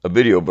A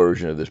video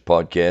version of this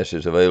podcast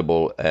is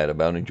available at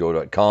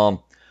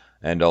aboundingjoy.com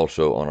and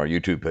also on our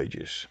YouTube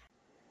pages.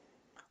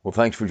 Well,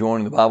 thanks for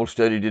joining the Bible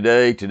study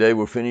today. Today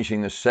we're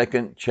finishing the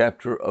second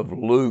chapter of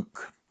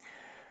Luke.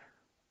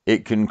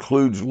 It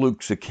concludes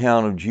Luke's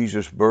account of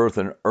Jesus' birth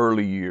and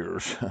early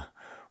years.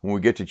 When we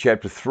get to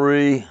chapter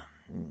 3,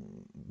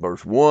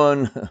 verse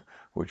 1,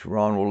 which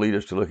Ron will lead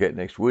us to look at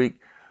next week,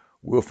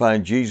 we'll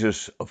find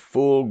Jesus a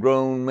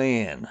full-grown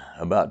man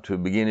about to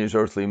begin his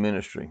earthly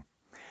ministry.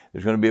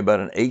 There's going to be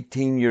about an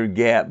 18-year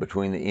gap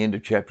between the end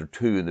of chapter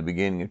 2 and the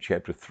beginning of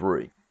chapter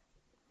 3.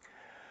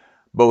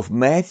 Both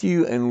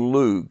Matthew and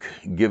Luke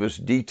give us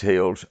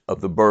details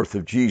of the birth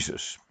of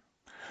Jesus.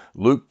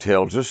 Luke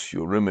tells us,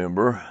 you'll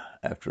remember,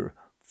 after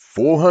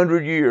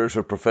 400 years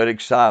of prophetic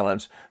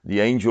silence,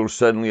 the angel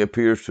suddenly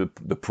appears to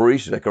the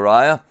priest,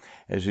 Zechariah,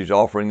 as he's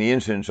offering the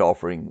incense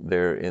offering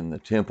there in the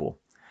temple.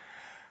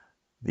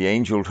 The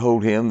angel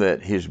told him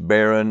that his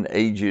barren,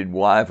 aged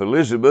wife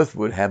Elizabeth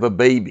would have a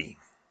baby,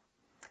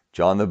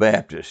 John the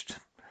Baptist,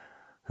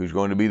 who's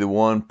going to be the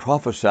one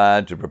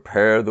prophesied to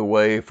prepare the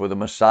way for the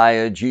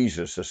Messiah,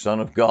 Jesus, the Son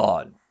of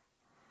God.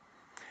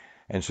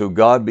 And so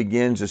God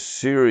begins a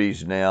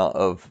series now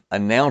of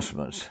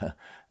announcements.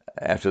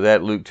 After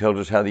that, Luke tells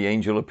us how the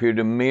angel appeared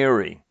to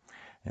Mary,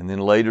 and then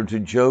later to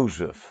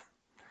Joseph.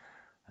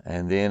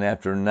 And then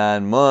after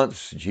 9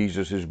 months,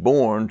 Jesus is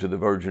born to the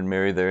Virgin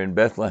Mary there in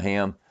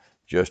Bethlehem,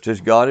 just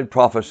as God had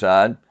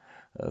prophesied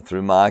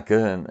through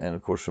Micah and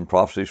of course some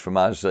prophecies from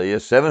Isaiah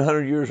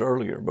 700 years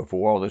earlier,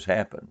 before all this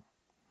happened.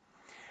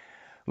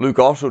 Luke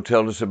also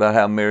tells us about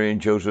how Mary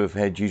and Joseph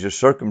had Jesus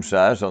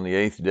circumcised on the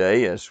 8th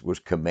day, as was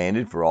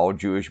commanded for all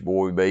Jewish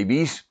boy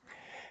babies.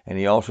 And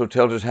he also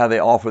tells us how they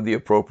offered the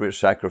appropriate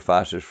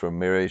sacrifices for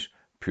Mary's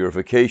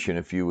purification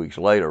a few weeks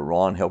later.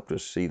 Ron helped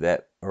us see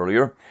that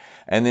earlier.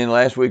 And then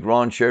last week,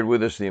 Ron shared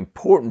with us the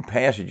important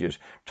passages.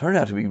 Turned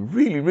out to be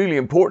really, really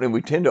important, and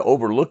we tend to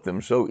overlook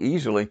them so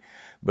easily,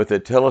 but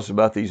that tell us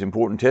about these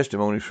important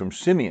testimonies from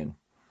Simeon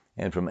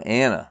and from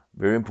Anna,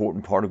 very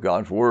important part of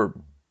God's Word.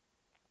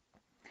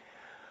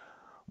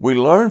 We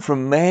learn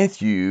from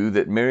Matthew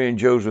that Mary and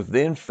Joseph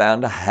then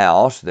found a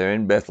house there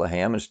in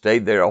Bethlehem and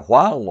stayed there a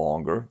while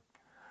longer,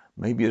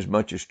 maybe as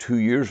much as 2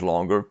 years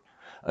longer,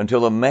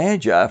 until the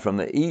Magi from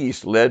the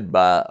east, led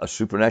by a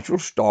supernatural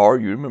star,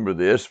 you remember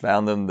this,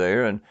 found them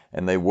there and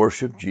they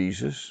worshiped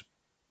Jesus.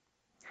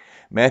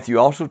 Matthew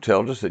also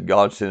tells us that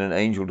God sent an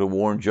angel to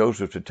warn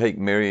Joseph to take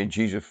Mary and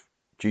Jesus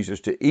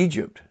to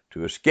Egypt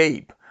to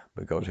escape,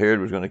 because Herod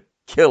was going to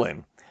kill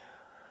him.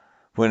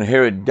 When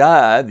Herod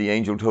died, the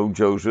angel told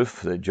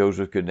Joseph that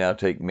Joseph could now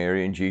take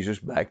Mary and Jesus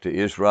back to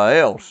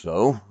Israel,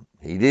 so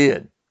he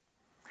did.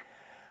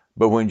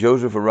 But when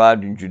Joseph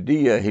arrived in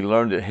Judea, he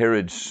learned that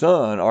Herod's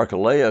son,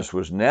 Archelaus,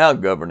 was now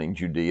governing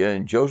Judea,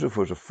 and Joseph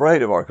was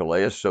afraid of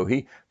Archelaus, so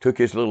he took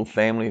his little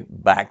family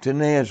back to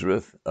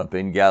Nazareth up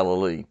in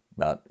Galilee,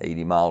 about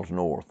 80 miles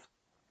north.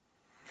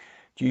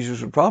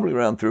 Jesus was probably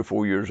around 3 or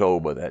 4 years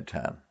old by that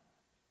time.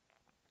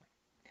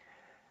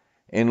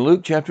 In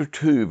Luke chapter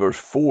 2, verse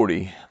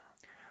 40,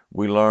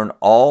 we learn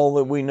all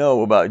that we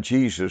know about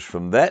Jesus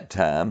from that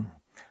time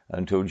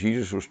until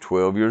Jesus was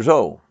 12 years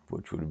old,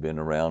 which would have been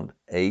around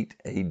 8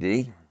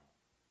 AD.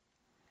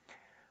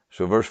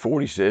 So verse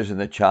 40 says,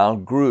 "And the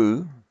child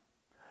grew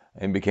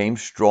and became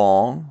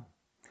strong,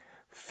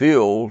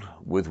 filled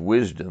with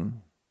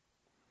wisdom,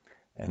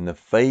 and the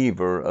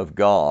favor of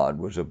God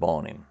was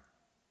upon him."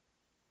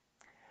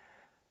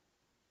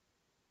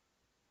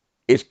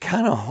 It's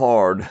kind of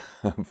hard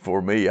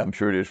for me, I'm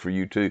sure it is for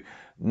you too,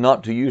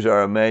 not to use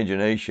our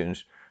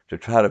imaginations to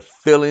try to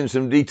fill in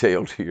some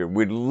details here.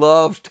 We'd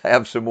love to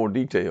have some more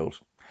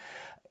details.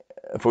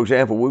 For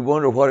example, we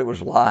wonder what it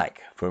was like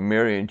for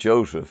Mary and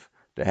Joseph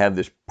to have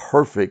this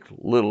perfect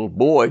little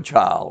boy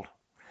child.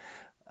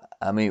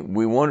 I mean,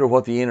 we wonder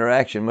what the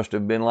interaction must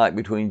have been like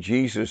between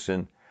Jesus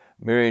and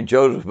Mary and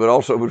Joseph, but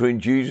also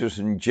between Jesus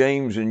and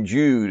James and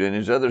Jude and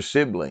his other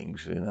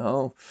siblings, you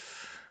know.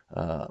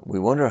 We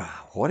wonder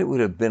what it would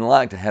have been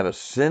like to have a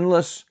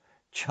sinless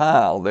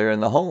child there in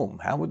the home.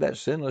 How would that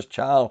sinless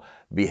child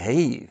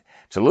behave?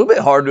 It's a little bit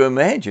hard to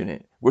imagine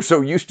it. We're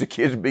so used to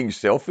kids being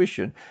selfish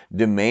and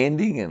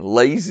demanding and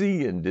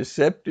lazy and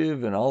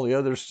deceptive and all the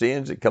other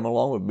sins that come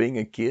along with being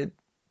a kid.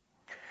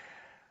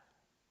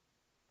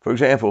 For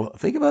example,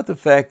 think about the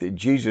fact that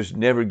Jesus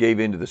never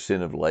gave in to the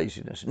sin of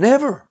laziness.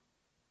 Never.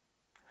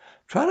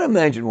 Try to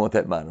imagine what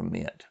that might have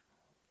meant.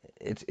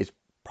 It's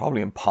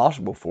probably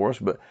impossible for us,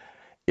 but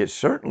it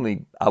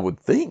certainly, I would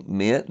think,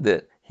 meant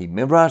that he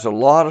memorized a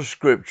lot of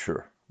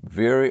scripture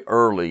very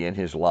early in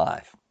his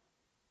life.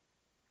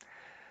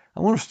 I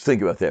want us to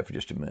think about that for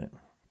just a minute.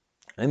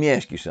 Let me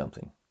ask you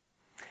something.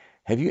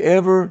 Have you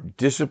ever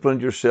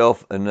disciplined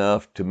yourself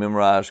enough to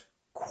memorize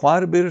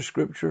quite a bit of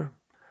scripture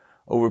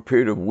over a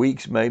period of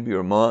weeks maybe,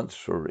 or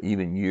months, or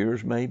even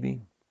years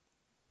maybe?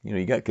 You know,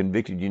 you got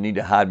convicted you need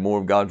to hide more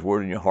of God's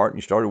word in your heart, and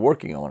you started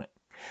working on it.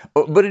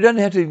 But it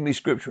doesn't have to even be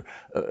scripture.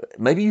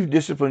 Maybe you've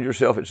disciplined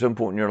yourself at some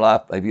point in your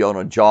life, maybe on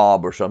a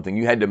job or something.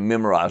 You had to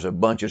memorize a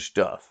bunch of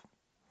stuff.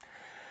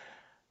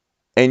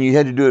 And you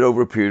had to do it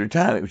over a period of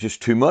time. It was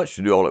just too much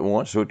to do all at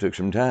once, so it took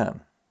some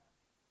time.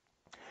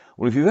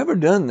 Well, if you've ever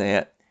done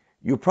that,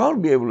 you'll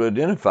probably be able to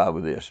identify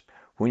with this.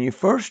 When you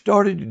first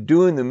started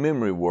doing the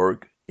memory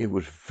work, it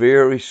was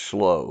very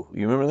slow.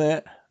 You remember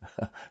that?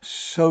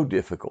 So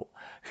difficult.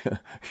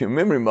 Your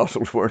memory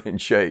muscles weren't in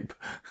shape.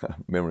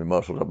 Memory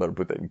muscles, I better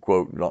put that in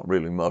quote, not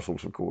really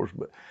muscles, of course,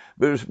 but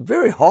it was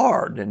very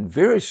hard and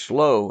very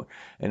slow,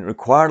 and it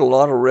required a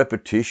lot of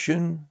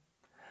repetition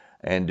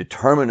and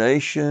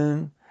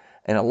determination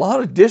and a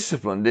lot of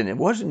discipline. It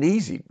wasn't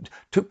easy. It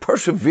took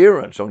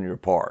perseverance on your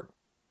part.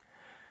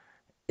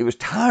 It was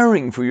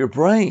tiring for your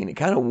brain. It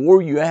kind of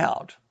wore you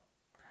out.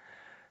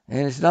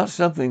 And it's not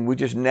something we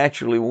just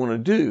naturally want to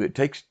do. It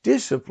takes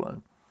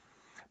discipline.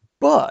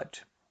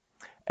 But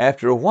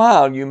after a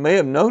while, you may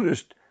have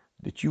noticed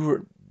that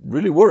you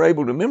really were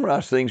able to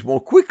memorize things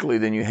more quickly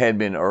than you had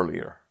been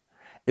earlier.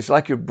 It's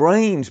like your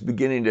brain's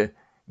beginning to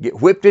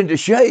get whipped into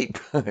shape.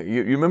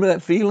 You remember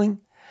that feeling?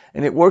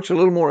 And it works a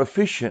little more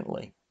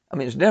efficiently. I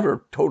mean, it's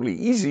never totally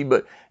easy,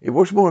 but it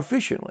works more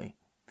efficiently.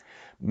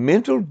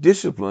 Mental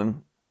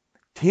discipline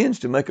tends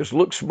to make us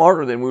look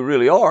smarter than we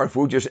really are if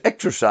we just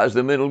exercise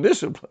the mental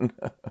discipline.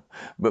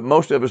 But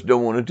most of us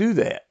don't want to do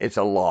that. It's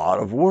a lot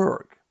of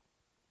work.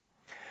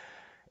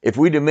 If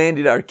we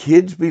demanded our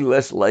kids be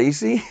less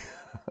lazy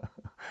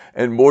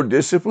and more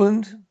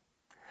disciplined,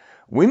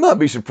 we might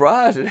be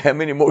surprised at how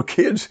many more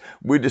kids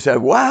we just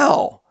have.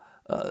 Wow,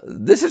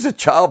 this is a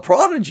child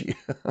prodigy.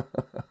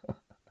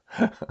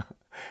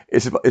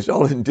 It's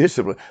all in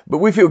discipline. But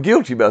we feel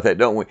guilty about that,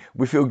 don't we?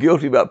 We feel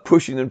guilty about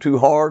pushing them too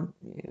hard.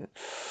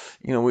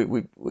 You know,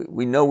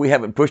 we know we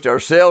haven't pushed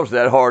ourselves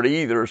that hard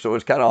either, so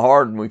it's kind of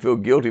hard, and we feel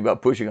guilty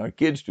about pushing our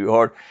kids too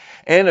hard.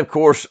 And of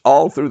course,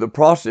 all through the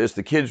process,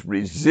 the kids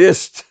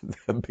resist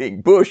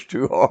being pushed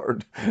too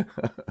hard.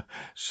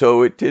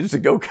 So it tends to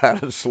go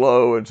kind of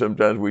slow, and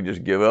sometimes we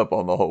just give up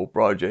on the whole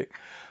project.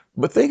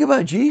 But think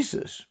about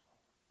Jesus.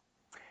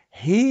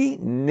 He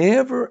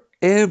never,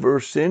 ever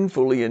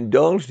sinfully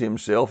indulged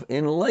himself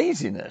in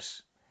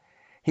laziness.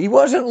 He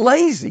wasn't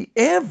lazy,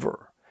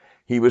 ever.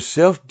 He was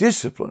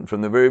self-disciplined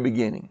from the very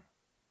beginning.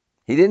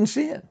 He didn't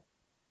sin.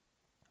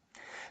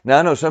 Now,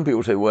 I know some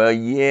people say, well,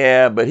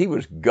 yeah, but he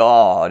was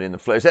God in the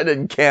flesh. That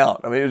doesn't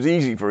count. I mean, it was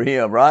easy for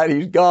him, right?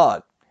 He's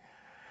God.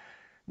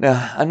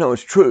 Now, I know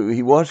it's true.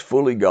 He was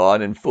fully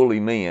God and fully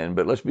man,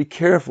 but let's be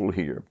careful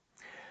here.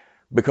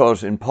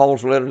 Because in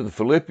Paul's letter to the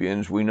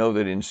Philippians, we know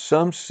that in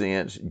some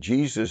sense,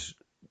 Jesus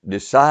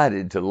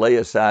decided to lay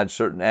aside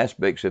certain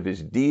aspects of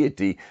his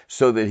deity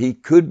so that he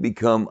could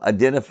become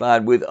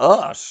identified with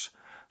us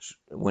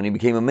when he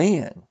became a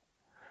man.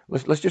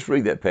 Let's just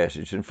read that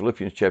passage in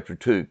Philippians chapter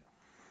 2,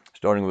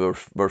 starting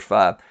with verse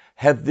 5.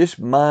 Have this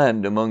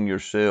mind among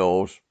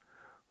yourselves,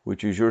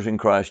 which is yours in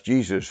Christ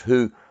Jesus,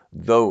 who,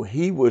 though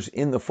he was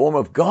in the form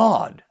of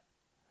God,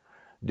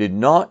 did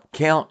not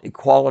count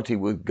equality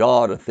with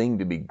God a thing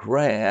to be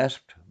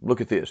grasped.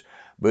 Look at this.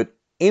 But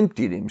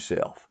emptied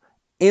himself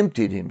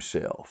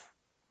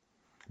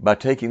by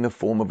taking the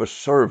form of a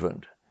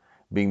servant,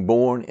 being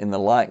born in the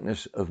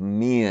likeness of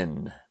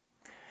men.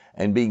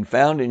 And being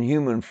found in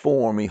human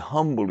form, he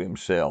humbled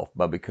himself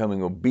by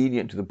becoming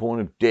obedient to the point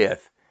of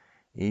death,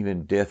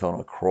 even death on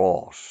a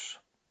cross.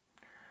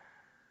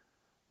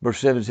 Verse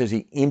 7 says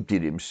he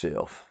emptied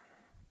himself.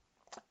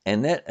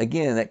 And that,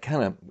 again, that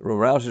kind of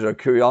arouses our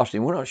curiosity.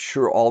 We're not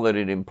sure all that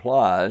it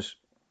implies.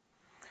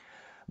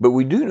 But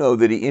we do know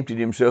that he emptied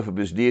himself of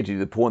his deity to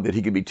the point that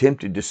he could be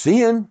tempted to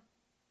sin,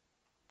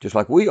 just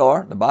like we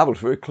are. The Bible is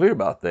very clear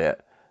about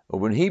that.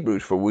 Over in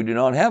Hebrews, for we do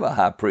not have a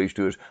high priest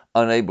who is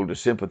unable to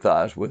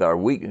sympathize with our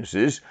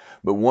weaknesses,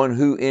 but one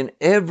who in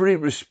every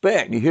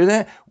respect, you hear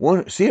that?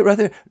 See it right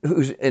there?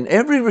 Who in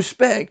every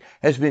respect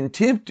has been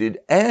tempted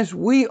as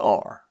we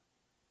are,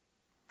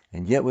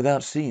 and yet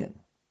without sin.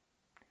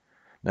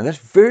 Now that's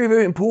very,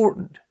 very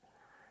important.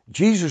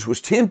 Jesus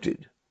was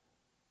tempted.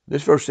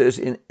 This verse says,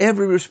 in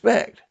every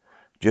respect,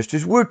 just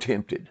as we're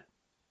tempted.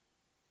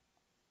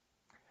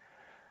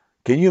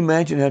 Can you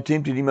imagine how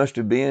tempted he must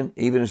have been,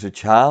 even as a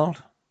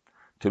child,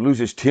 to lose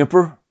his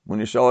temper when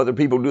he saw other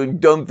people doing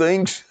dumb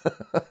things?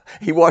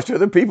 He watched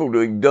other people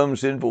doing dumb,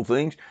 sinful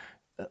things,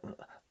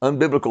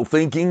 unbiblical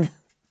thinking,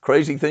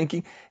 crazy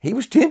thinking. He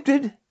was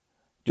tempted,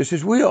 just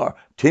as we are,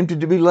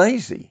 tempted to be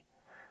lazy,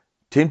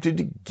 tempted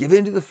to give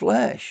in to the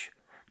flesh,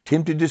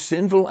 tempted to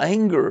sinful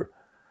anger,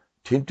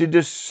 tempted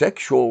to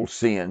sexual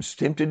sins,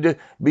 tempted to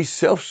be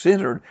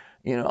self-centered,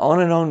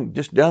 on and on,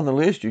 just down the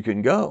list you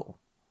can go.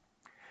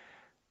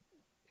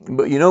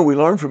 But we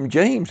learn from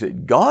James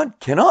that God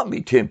cannot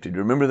be tempted.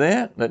 Remember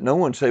that? Let no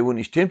one say when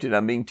he's tempted,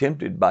 I'm being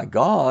tempted by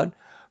God.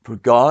 For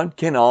God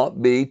cannot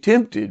be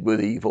tempted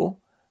with evil,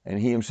 and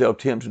he himself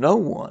tempts no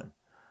one.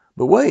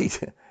 But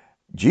wait,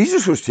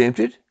 Jesus was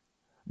tempted,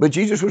 but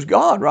Jesus was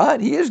God, right?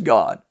 He is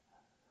God.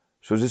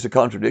 So is this a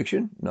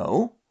contradiction?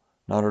 No,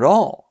 not at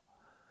all.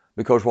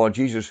 Because while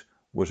Jesus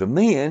was a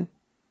man,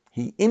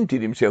 he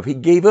emptied himself. He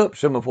gave up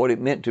some of what it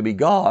meant to be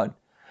God,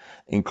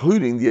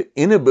 including the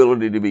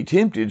inability to be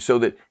tempted, so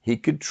that he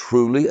could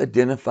truly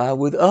identify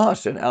with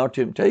us and our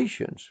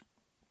temptations.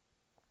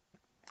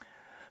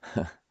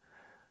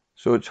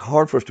 So it's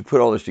hard for us to put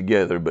all this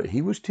together, but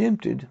he was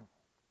tempted,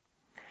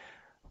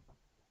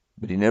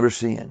 but he never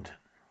sinned.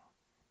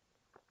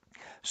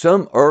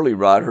 Some early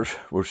writers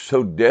were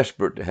so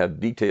desperate to have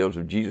details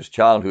of Jesus'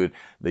 childhood,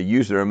 they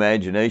used their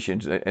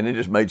imaginations and they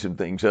just made some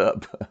things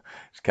up.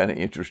 It's kind of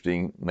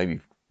interesting, maybe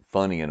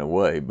funny in a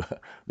way,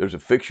 but there's a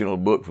fictional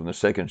book from the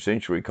 2nd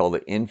century called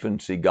The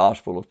Infancy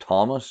Gospel of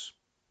Thomas.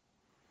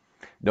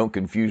 Don't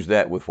confuse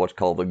that with what's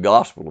called the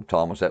Gospel of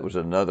Thomas. That was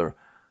another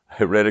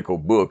heretical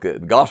book. The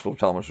Gospel of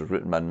Thomas was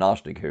written by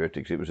Gnostic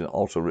heretics. It was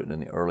also written in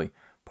the early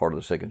part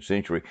of the 2nd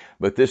century.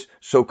 But this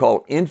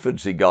so-called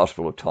Infancy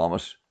Gospel of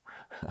Thomas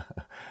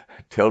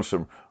tells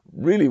some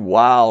really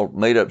wild,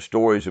 made-up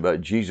stories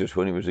about Jesus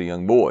when he was a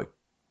young boy.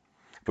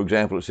 For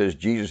example, it says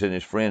Jesus and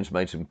his friends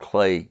made some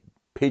clay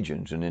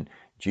pigeons, and then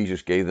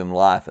Jesus gave them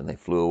life, and they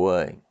flew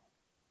away.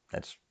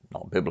 That's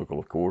not biblical,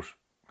 of course,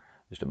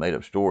 just a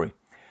made-up story.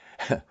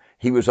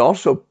 He was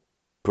also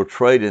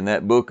portrayed in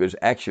that book as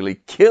actually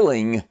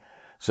killing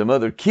some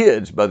other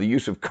kids by the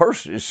use of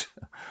curses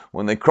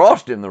when they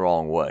crossed him the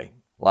wrong way.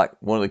 Like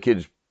one of the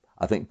kids,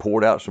 I think,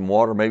 poured out some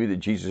water maybe that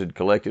Jesus had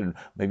collected, and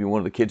maybe one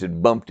of the kids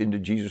had bumped into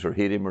Jesus or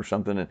hit him or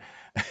something,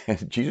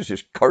 and Jesus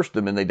just cursed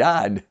them and they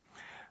died.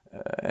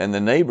 And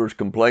the neighbors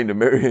complained to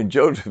Mary and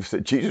Joseph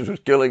that Jesus was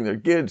killing their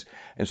kids,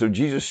 and so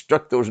Jesus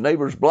struck those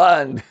neighbors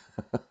blind.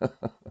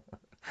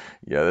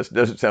 Yeah, this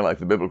doesn't sound like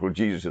the biblical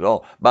Jesus at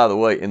all. By the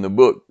way, in the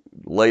book,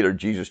 later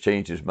Jesus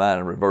changed his mind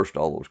and reversed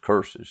all those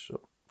curses,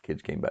 so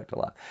kids came back to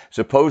life.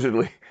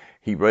 Supposedly,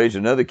 he raised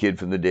another kid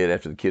from the dead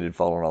after the kid had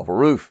fallen off a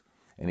roof,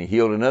 and he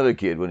healed another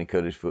kid when he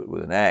cut his foot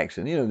with an axe.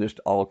 And, just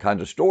all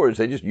kinds of stories.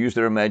 They just used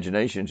their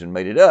imaginations and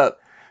made it up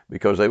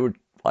because they were,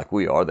 like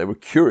we are, they were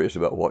curious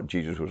about what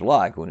Jesus was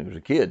like when he was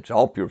a kid. It's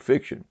all pure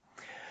fiction.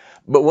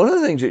 But one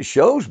of the things it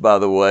shows, by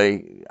the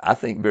way, I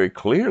think very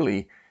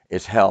clearly,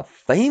 is how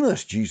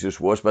famous Jesus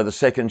was by the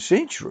 2nd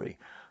century.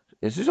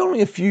 This is only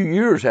a few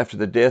years after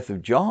the death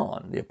of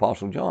John, the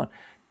Apostle John.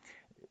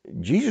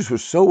 Jesus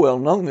was so well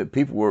known that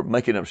people were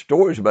making up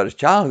stories about his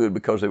childhood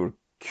because they were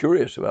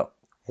curious about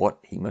what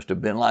he must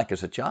have been like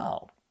as a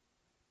child.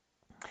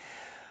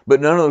 But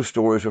none of those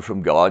stories are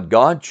from God.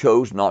 God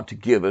chose not to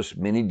give us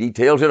many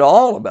details at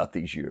all about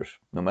these years.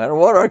 No matter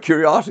what our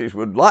curiosities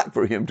would like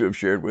for him to have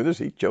shared with us,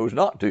 he chose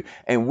not to.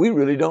 And we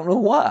really don't know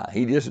why.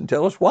 He doesn't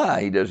tell us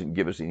why he doesn't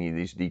give us any of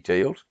these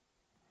details.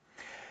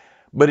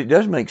 But it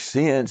does make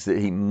sense that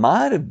he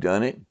might have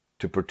done it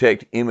to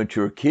protect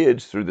immature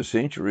kids through the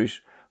centuries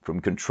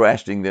from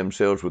contrasting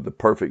themselves with the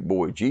perfect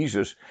boy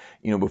Jesus.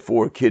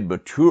 Before a kid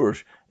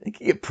matures, they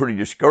can get pretty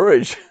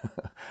discouraged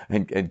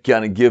and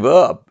kind of give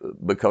up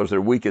because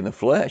they're weak in the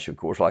flesh, of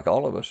course, like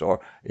all of us are,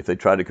 if they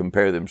try to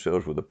compare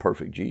themselves with the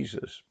perfect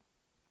Jesus.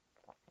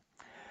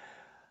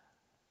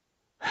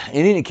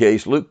 In any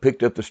case, Luke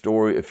picked up the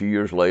story a few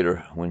years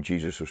later when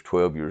Jesus was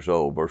 12 years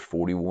old, verse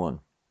 41.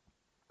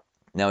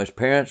 Now his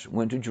parents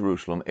went to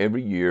Jerusalem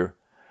every year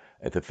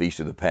at the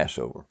feast of the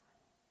Passover.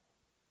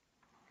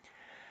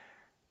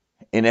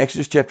 In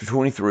Exodus chapter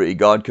 23,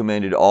 God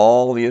commanded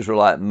all the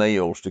Israelite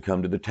males to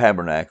come to the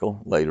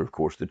tabernacle, later, of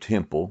course, the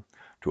temple,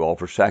 to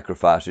offer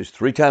sacrifices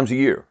 3 times a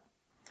year.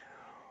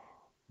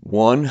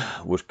 One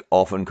was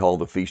often called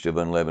the Feast of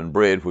Unleavened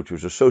Bread, which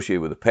was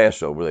associated with the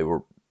Passover. They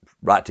were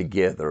right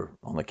together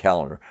on the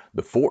calendar.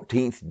 The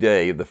 14th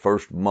day of the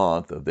first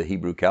month of the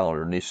Hebrew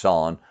calendar,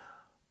 Nisan,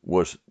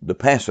 was the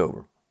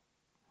Passover.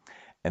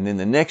 And then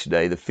the next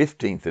day, the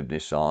 15th of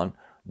Nisan,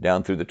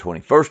 down through the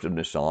 21st of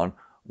Nisan,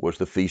 was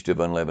the Feast of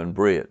Unleavened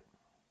Bread.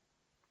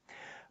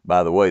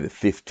 By the way, the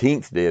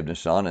 15th day of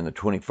Nisan and the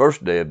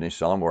 21st day of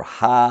Nisan were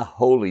high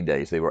holy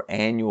days. They were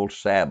annual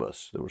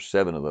Sabbaths. There were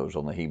 7 of those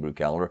on the Hebrew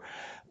calendar.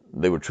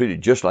 They were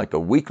treated just like a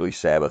weekly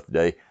Sabbath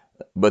day,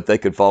 but they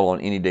could fall on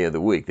any day of the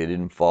week. They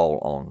didn't fall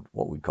on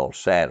what we call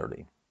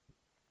Saturday,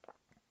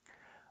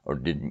 or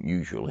didn't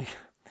usually.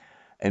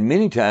 And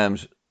many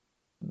times,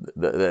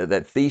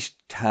 that feast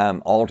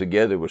time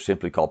altogether was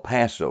simply called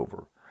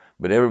Passover.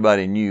 But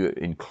everybody knew it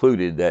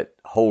included that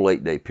whole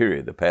 8-day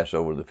period, the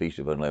Passover, the Feast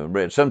of Unleavened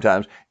Bread.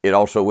 Sometimes it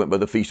also went by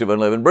the Feast of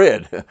Unleavened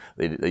Bread.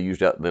 They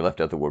left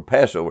out the word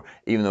Passover,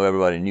 even though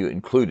everybody knew it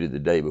included the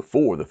day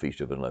before the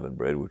Feast of Unleavened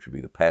Bread, which would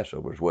be the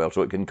Passover as well.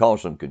 So it can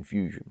cause some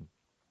confusion.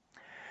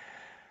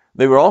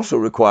 They were also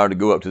required to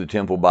go up to the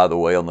temple, by the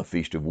way, on the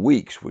Feast of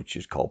Weeks, which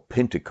is called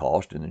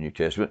Pentecost in the New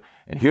Testament.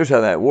 And here's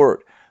how that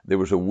worked. There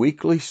was a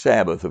weekly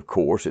Sabbath, of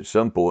course, at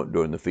some point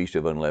during the Feast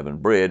of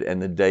Unleavened Bread,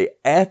 and the day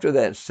after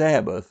that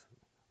Sabbath,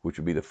 which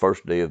would be the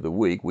first day of the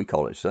week, we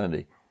call it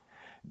Sunday,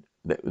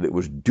 that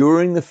was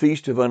during the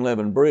Feast of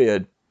Unleavened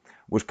Bread,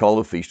 was called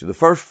the Feast of the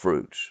First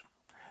Fruits.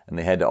 And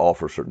they had to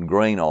offer certain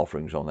grain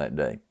offerings on that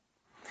day.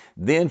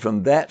 Then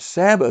from that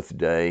Sabbath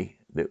day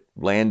that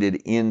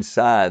landed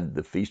inside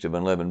the Feast of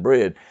Unleavened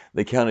Bread,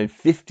 they counted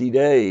 50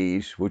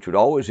 days, which would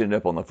always end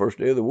up on the first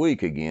day of the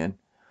week again,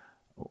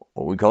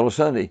 what we call a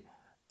Sunday,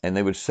 and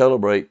they would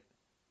celebrate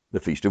the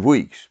Feast of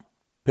Weeks,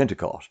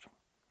 Pentecost.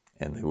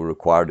 And they were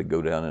required to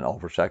go down and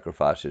offer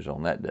sacrifices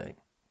on that day.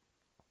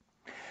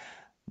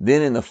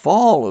 Then in the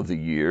fall of the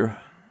year,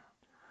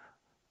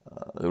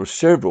 There were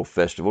several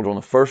festivals. On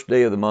the first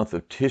day of the month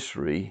of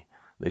Tisri,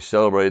 they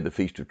celebrated the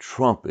Feast of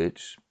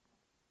Trumpets.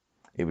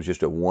 It was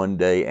just a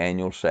one-day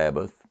annual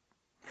Sabbath.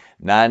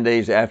 9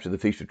 days after the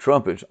Feast of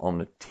Trumpets, on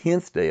the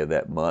 10th day of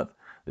that month,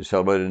 they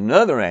celebrated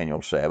another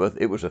annual Sabbath.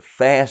 It was a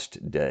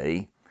fast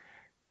day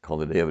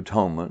called the Day of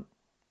Atonement.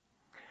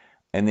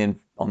 And then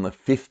on the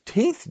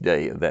 15th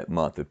day of that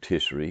month of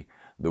Tisri,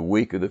 the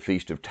week of the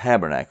Feast of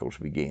Tabernacles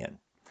began.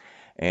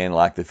 And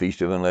like the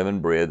Feast of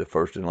Unleavened Bread, the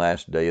first and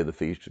last day of the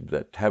Feast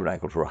of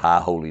Tabernacles were high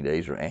holy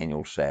days or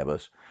annual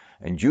Sabbaths.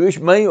 And Jewish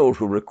males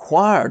were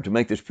required to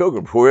make this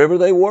pilgrimage wherever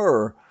they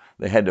were.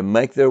 They had to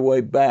make their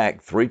way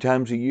back 3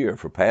 times a year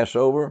for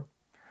Passover,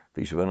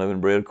 Feast of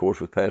Unleavened Bread, of course,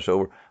 with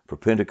Passover, for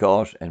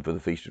Pentecost, and for the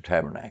Feast of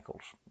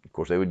Tabernacles. Of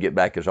course, they would get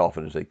back as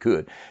often as they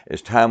could.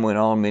 As time went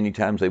on, many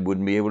times they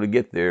wouldn't be able to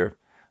get there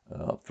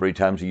 3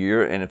 times a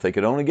year, and if they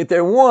could only get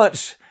there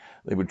once,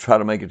 they would try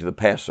to make it to the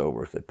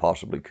Passover if they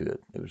possibly could.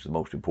 It was the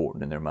most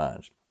important in their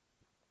minds.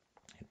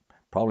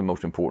 Probably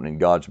most important in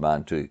God's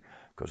mind, too,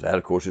 because that,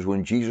 of course, is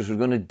when Jesus was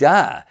going to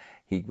die.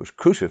 He was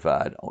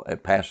crucified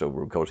at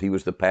Passover because he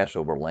was the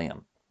Passover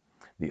lamb,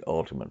 the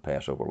ultimate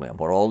Passover lamb.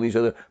 What all these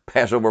other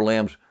Passover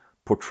lambs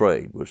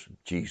portrayed was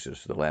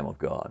Jesus, the Lamb of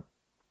God.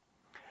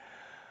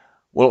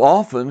 Well,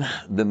 often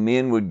the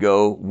men would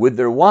go with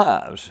their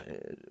wives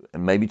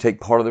and maybe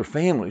take part of their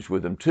families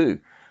with them, too.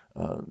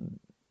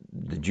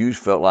 The Jews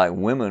felt like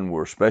women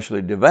were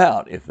especially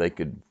devout if they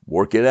could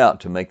work it out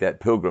to make that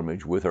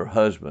pilgrimage with her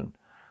husband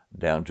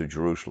down to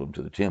Jerusalem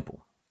to the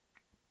temple.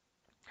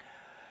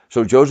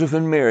 So Joseph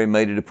and Mary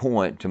made it a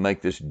point to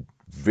make this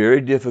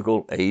very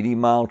difficult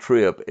 80-mile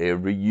trip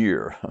every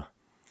year.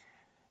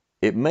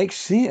 It makes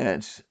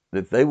sense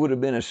that they would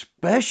have been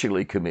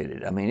especially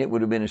committed. I mean, it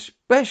would have been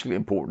especially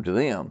important to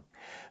them.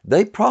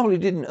 They probably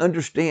didn't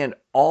understand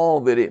all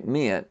that it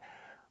meant,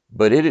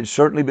 but it had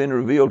certainly been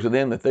revealed to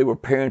them that they were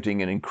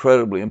parenting an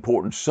incredibly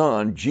important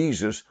son,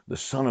 Jesus, the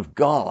Son of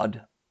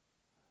God.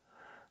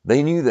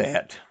 They knew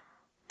that.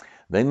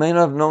 They may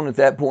not have known at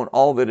that point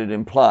all that it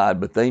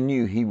implied, but they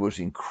knew he was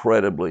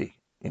incredibly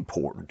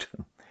important.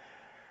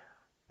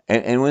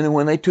 And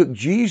when they took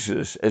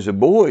Jesus as a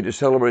boy to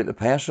celebrate the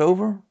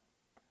Passover,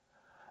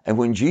 and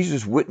when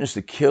Jesus witnessed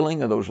the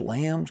killing of those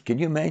lambs, can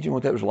you imagine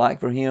what that was like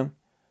for him?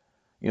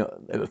 You know,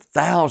 there were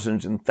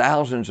thousands and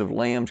thousands of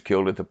lambs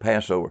killed at the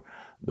Passover.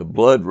 The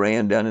blood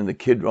ran down in the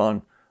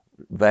Kidron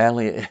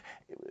Valley. It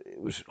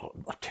was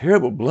a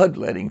terrible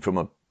bloodletting from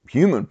a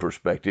human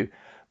perspective,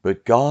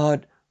 but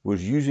God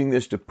was using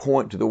this to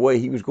point to the way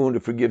he was going to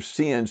forgive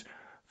sins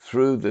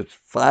through the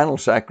final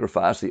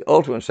sacrifice, the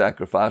ultimate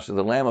sacrifice of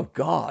the Lamb of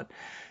God.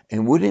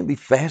 And wouldn't it be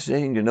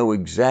fascinating to know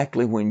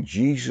exactly when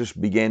Jesus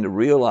began to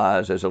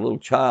realize as a little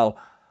child,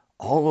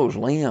 all those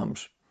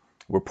lambs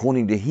were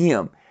pointing to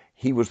him.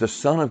 He was the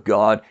Son of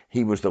God.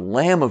 He was the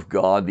Lamb of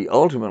God, the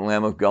ultimate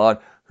Lamb of God,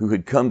 who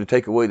had come to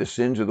take away the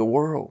sins of the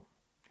world.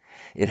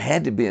 It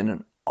had to be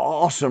an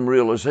awesome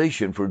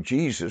realization for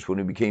Jesus when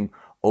he became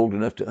old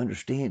enough to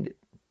understand it.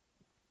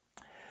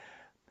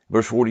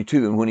 Verse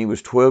 42, and when he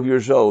was 12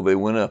 years old, they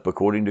went up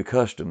according to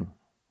custom.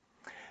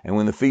 And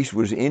when the feast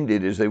was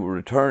ended, as they were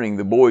returning,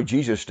 the boy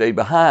Jesus stayed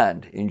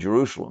behind in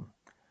Jerusalem.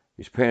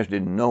 His parents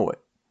didn't know it.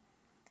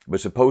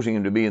 But supposing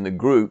him to be in the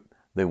group,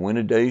 they went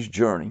a day's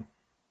journey.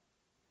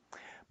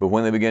 But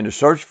when they began to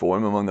search for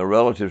him among their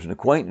relatives and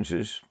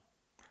acquaintances,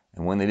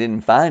 and when they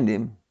didn't find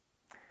him,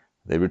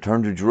 they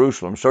returned to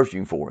Jerusalem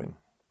searching for him.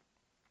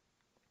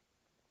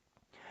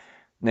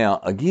 Now,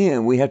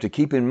 again, we have to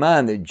keep in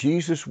mind that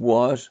Jesus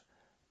was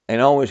and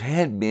always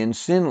had been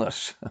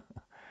sinless.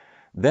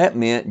 That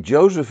meant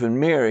Joseph and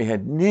Mary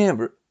had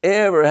never,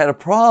 ever had a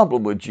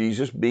problem with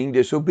Jesus being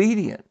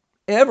disobedient.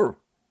 Ever.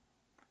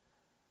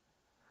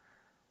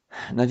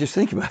 Now just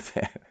think about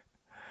that.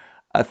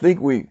 I think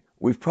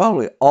we've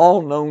probably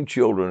all known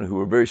children who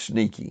were very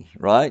sneaky,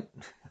 right?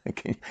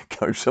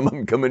 Some of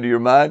them come into your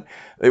mind.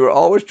 They were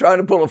always trying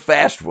to pull a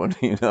fast one,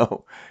 you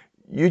know.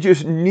 You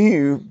just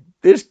knew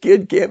this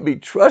kid can't be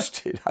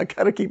trusted. I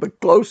got to keep a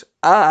close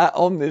eye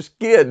on this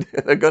kid.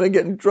 They're going to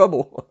get in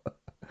trouble.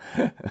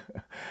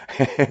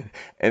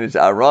 And it's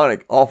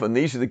ironic. Often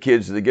these are the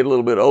kids that get a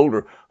little bit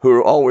older who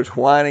are always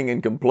whining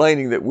and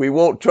complaining that we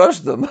won't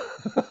trust them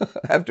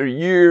after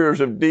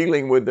years of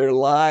dealing with their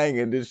lying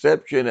and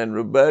deception and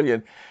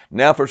rebellion.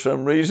 Now, for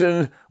some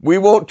reason, we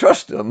won't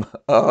trust them.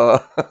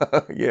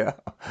 Yeah.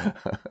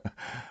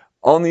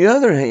 On the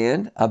other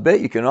hand, I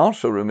bet you can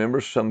also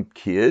remember some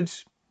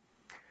kids.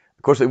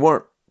 Of course, they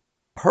weren't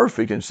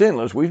perfect and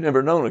sinless. We've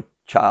never known a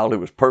child who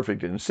was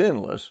perfect and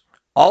sinless.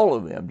 All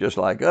of them, just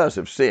like us,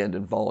 have sinned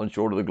and fallen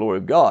short of the glory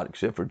of God,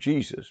 except for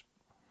Jesus.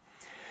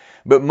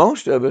 But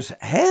most of us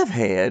have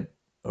had,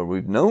 or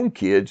we've known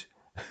kids,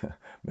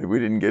 maybe we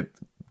didn't get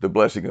the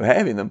blessing of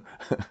having them,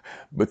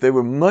 but they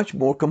were much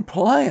more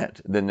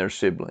compliant than their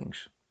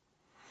siblings.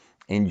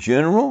 In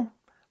general,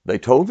 they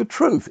told the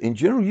truth. In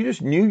general, you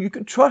just knew you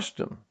could trust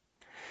them.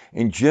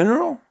 In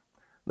general,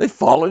 they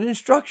followed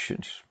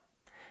instructions.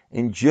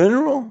 In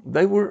general,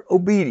 they were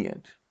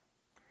obedient.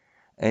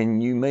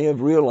 And you may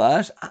have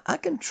realized, I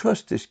can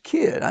trust this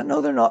kid. I know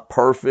they're not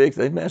perfect.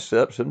 They mess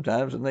up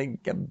sometimes and they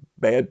have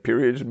bad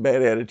periods and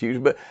bad attitudes,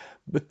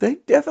 but they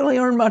definitely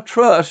earn my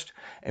trust.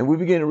 And we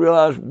begin to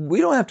realize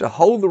we don't have to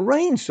hold the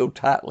reins so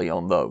tightly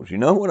on those. You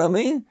know what I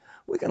mean?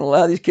 We can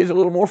allow these kids a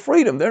little more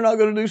freedom. They're not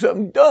going to do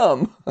something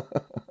dumb.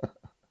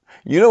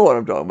 You know what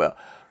I'm talking about.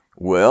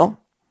 Well,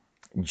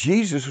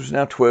 Jesus was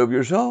now 12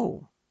 years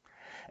old,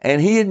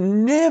 and he had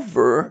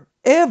never,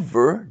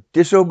 ever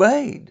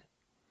disobeyed.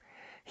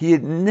 He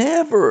had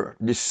never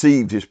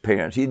deceived his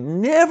parents. He had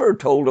never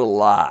told a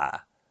lie.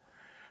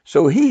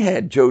 So he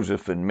had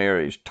Joseph and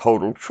Mary's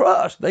total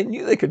trust. They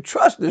knew they could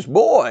trust this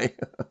boy.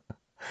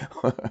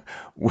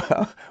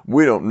 Well,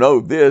 we don't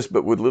know this,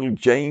 but with little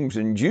James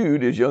and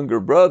Jude, his younger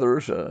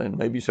brothers, and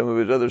maybe some of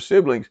his other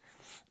siblings,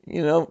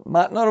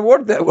 might not have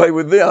worked that way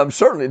with them.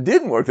 Certainly it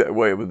didn't work that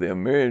way with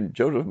them. Mary and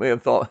Joseph may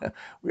have thought,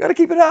 we got to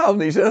keep an eye on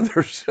these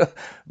others.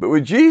 But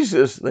with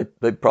Jesus,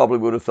 they probably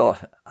would have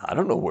thought, I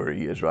don't know where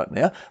he is right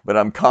now, but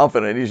I'm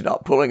confident he's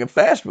not pulling a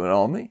fast one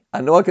on me.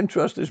 I know I can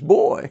trust this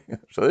boy.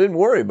 So they didn't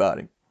worry about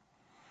him.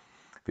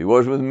 If he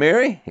was with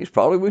Mary, he's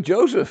probably with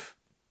Joseph.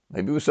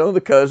 Maybe with some of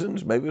the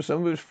cousins, maybe with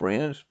some of his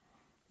friends.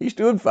 He's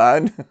doing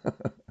fine.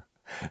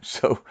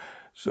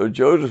 So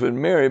Joseph and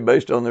Mary,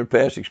 based on their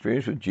past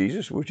experience with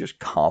Jesus, were just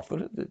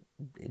confident that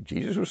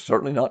Jesus was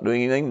certainly not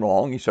doing anything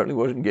wrong. He certainly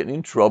wasn't getting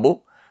in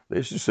trouble. They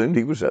just assumed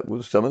he was up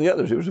with some of the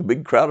others. It was a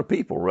big crowd of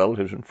people,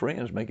 relatives and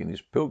friends, making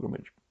this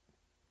pilgrimage.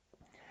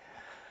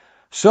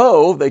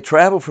 So they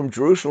traveled from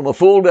Jerusalem a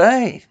full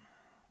day.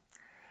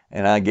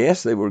 And I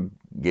guess they were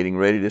getting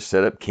ready to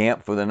set up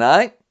camp for the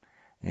night.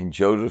 And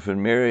Joseph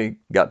and Mary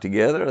got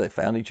together. They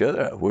found each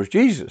other. Where's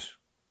Jesus?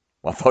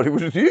 Well, I thought he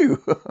was with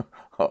you.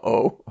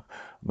 Uh-oh.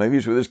 Maybe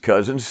he's with his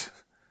cousins.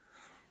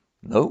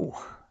 No,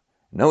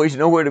 he's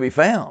nowhere to be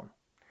found.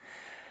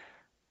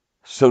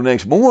 So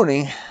next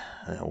morning,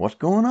 what's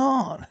going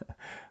on?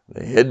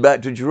 They head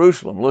back to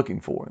Jerusalem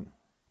looking for him.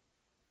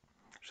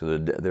 So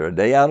they're a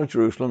day out of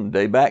Jerusalem, a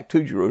day back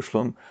to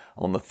Jerusalem.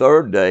 On the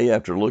third day,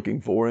 after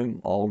looking for him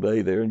all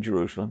day there in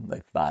Jerusalem,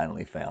 they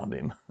finally found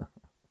him.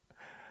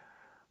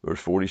 Verse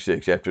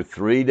 46, after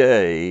 3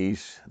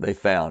 days, they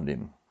found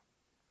him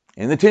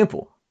in the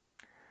temple,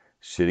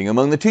 sitting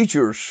among the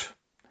teachers,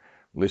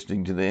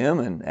 listening to them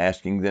and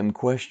asking them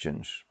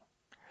questions.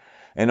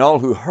 And all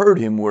who heard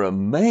him were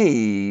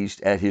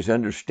amazed at his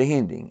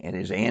understanding and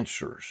his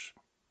answers.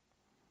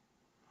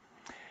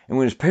 And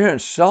when his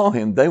parents saw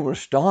him, they were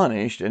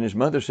astonished, and his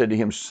mother said to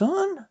him,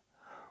 Son,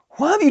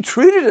 why have you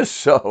treated us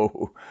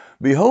so?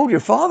 Behold, your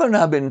father and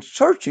I have been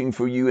searching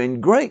for you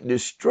in great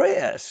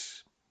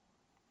distress.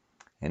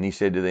 And he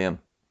said to them,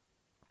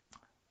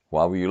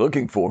 Why were you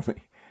looking for me?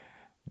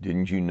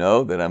 Didn't you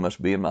know that I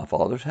must be in my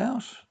Father's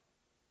house?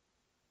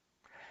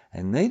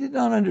 And they did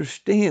not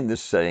understand the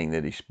saying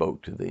that he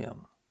spoke to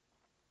them.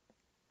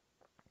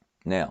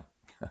 Now,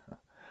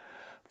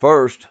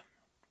 first,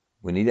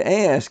 we need to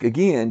ask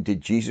again,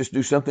 did Jesus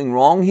do something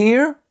wrong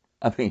here?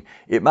 I mean,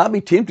 it might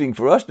be tempting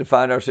for us to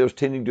find ourselves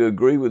tending to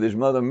agree with his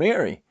mother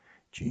Mary.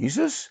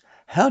 Jesus,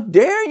 how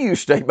dare you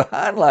stay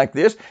behind like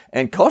this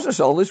and cause us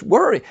all this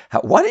worry?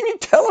 Why didn't you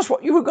tell us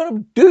what you were going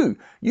to do?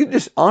 You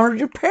dishonored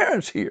your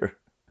parents here.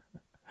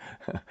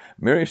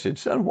 Mary said,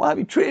 Son, why have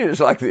you treated us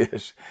like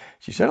this?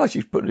 She sounded like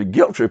she's putting a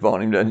guilt trip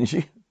on him, doesn't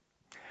she?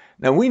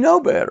 Now, we know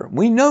better.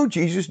 We know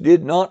Jesus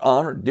did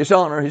not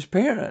dishonor his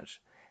parents.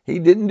 He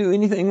didn't do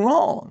anything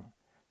wrong.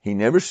 He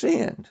never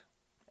sinned.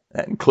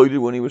 That included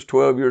when he was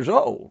 12 years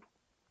old.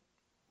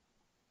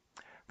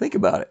 Think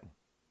about it.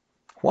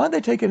 Why had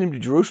they taken him to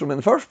Jerusalem in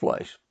the first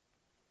place?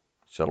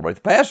 Celebrate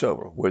the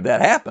Passover. Where'd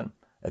that happen?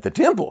 At the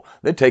temple.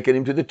 They'd taken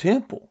him to the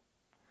temple.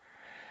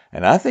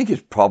 And I think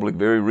it's probably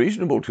very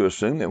reasonable to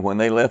assume that when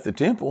they left the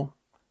temple,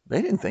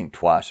 they didn't think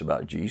twice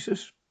about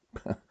Jesus.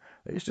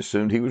 They just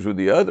assumed he was with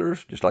the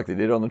others, just like they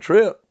did on the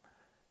trip.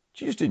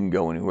 Jesus didn't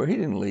go anywhere. He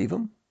didn't leave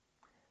them.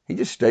 He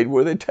just stayed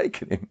where they'd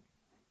taken him,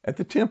 at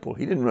the temple.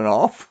 He didn't run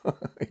off.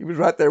 He was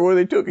right there where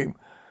they took him.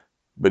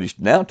 But he's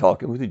now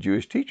talking with the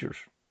Jewish teachers.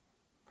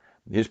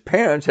 His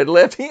parents had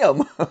left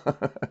him.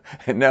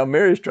 And now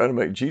Mary's trying to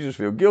make Jesus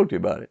feel guilty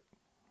about it.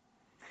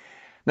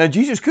 Now,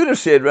 Jesus could have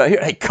said right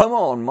here, Hey, come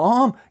on,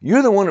 Mom.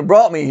 You're the one who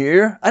brought me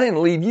here. I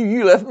didn't leave you.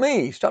 You left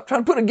me. Stop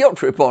trying to put a guilt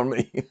trip on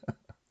me.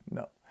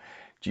 No,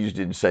 Jesus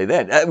didn't say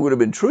that. That would have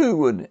been true,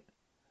 wouldn't it?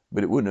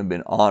 But it wouldn't have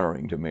been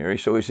honoring to Mary.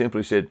 So he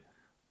simply said,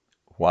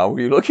 Why were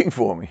you looking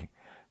for me?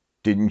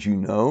 Didn't you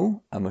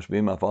know I must be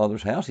in my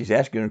Father's house? He's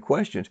asking her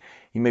questions.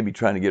 He may be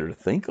trying to get her to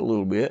think a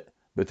little bit,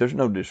 but there's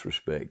no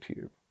disrespect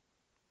here.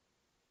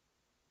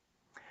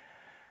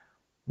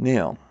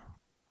 Now,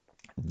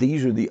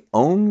 these are the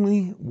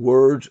only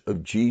words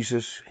of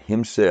Jesus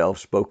himself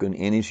spoken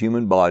in his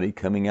human body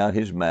coming out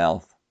his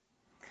mouth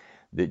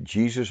that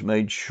Jesus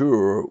made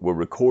sure were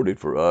recorded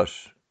for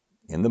us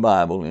in the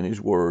Bible, in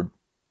his word,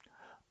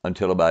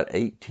 until about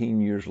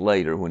 18 years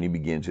later when he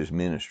begins his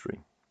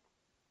ministry.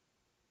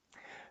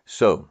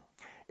 So,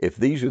 if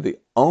these are the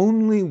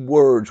only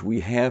words we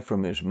have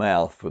from his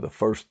mouth for the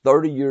first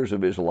 30 years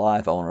of his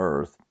life on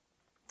earth,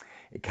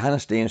 it kind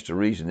of stands to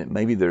reason that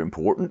maybe they're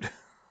important.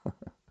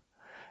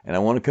 And I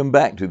want to come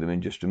back to them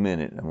in just a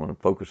minute. I want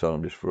to focus on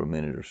them just for a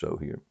minute or so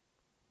here.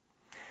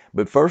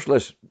 But first,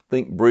 let's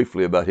think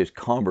briefly about his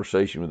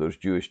conversation with those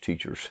Jewish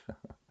teachers.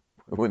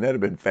 Wouldn't that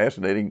have been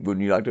fascinating?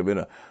 Wouldn't you like to have been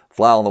a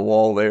fly on the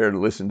wall there and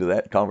listen to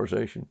that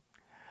conversation?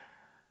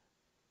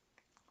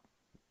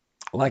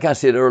 Like I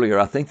said earlier,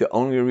 I think the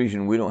only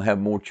reason we don't have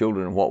more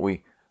children than what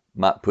we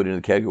might put in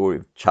the category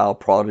of child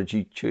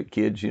prodigy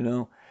kids,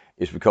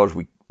 is because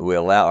we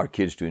allow our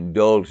kids to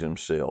indulge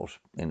themselves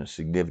in a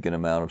significant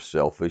amount of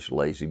selfish,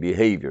 lazy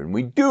behavior. And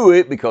we do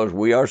it because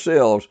we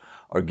ourselves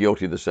are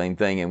guilty of the same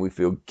thing, and we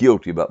feel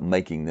guilty about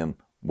making them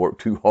work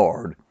too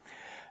hard.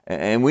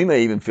 And we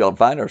may even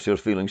find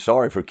ourselves feeling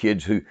sorry for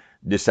kids who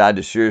decide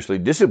to seriously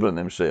discipline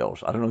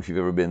themselves. I don't know if you've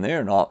ever been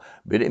there or not,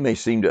 but it may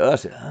seem to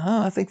us,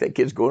 I think that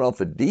kid's going off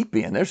the deep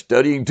end. They're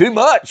studying too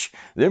much.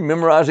 They're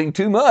memorizing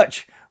too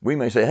much. We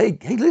may say,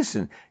 hey,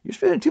 listen, you're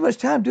spending too much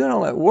time doing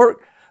all that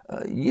work.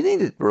 You need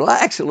to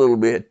relax a little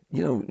bit,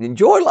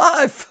 enjoy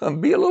life,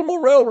 be a little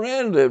more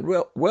well-rounded.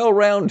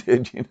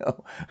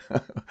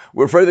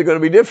 We're afraid they're going to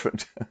be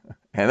different.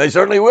 And they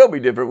certainly will be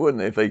different,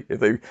 wouldn't they, if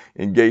they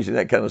engage in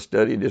that kind of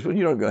study and discipline?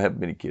 You're not going to have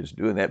many kids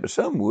doing that, but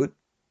some would.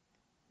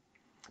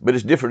 But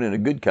it's different in a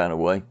good kind of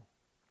way.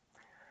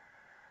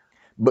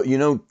 But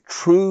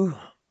true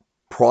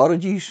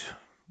prodigies,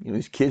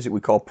 these kids that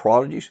we call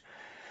prodigies,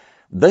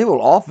 they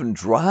will often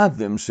drive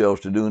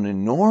themselves to do an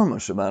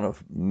enormous amount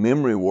of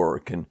memory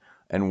work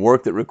and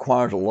work that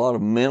requires a lot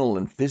of mental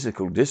and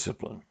physical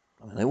discipline.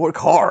 I mean, they work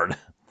hard.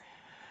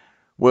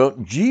 Well,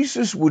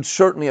 Jesus would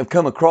certainly have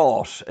come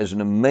across as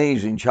an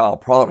amazing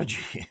child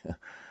prodigy.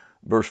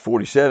 Verse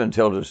 47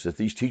 tells us that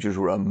these teachers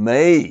were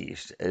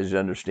amazed at his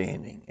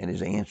understanding and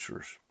his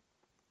answers.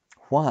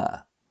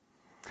 Why?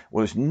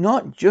 Well, it's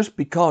not just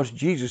because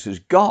Jesus is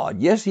God.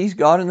 Yes, he's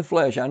God in the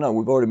flesh. I know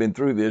we've already been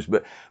through this,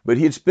 but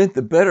he had spent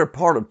the better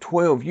part of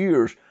 12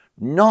 years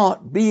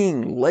not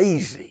being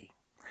lazy,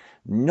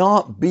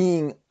 not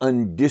being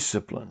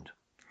undisciplined.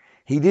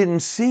 He didn't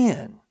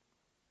sin.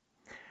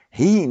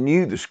 He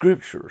knew the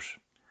scriptures.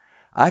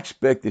 I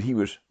expect that he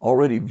was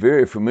already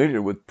very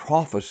familiar with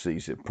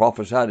prophecies that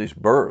prophesied his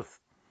birth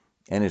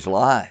and his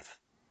life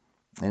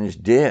and his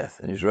death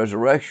and his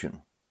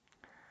resurrection.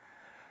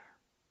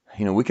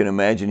 We can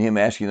imagine him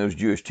asking those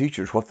Jewish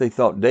teachers what they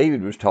thought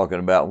David was talking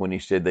about when he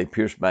said, they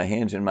pierced my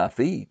hands and my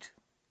feet,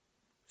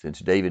 since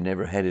David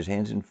never had his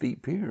hands and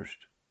feet pierced.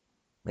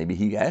 Maybe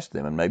he asked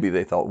them, and maybe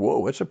they thought,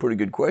 whoa, that's a pretty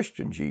good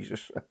question,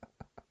 Jesus.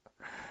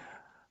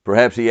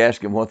 Perhaps he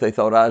asked them what they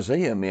thought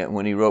Isaiah meant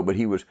when he wrote, but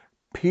he was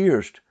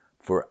pierced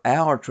for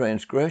our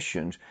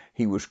transgressions.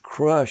 He was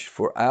crushed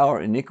for our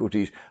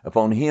iniquities.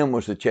 Upon him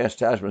was the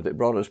chastisement that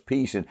brought us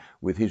peace, and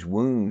with his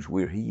wounds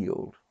we're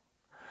healed.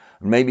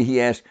 Maybe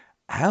he asked,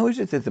 how is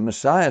it that the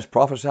Messiah is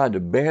prophesied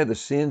to bear the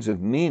sins of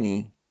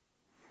many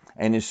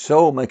and his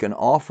soul make an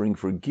offering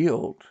for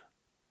guilt?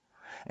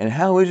 And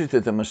how is it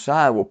that the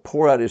Messiah will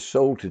pour out his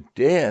soul to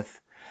death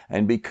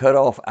and be cut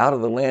off out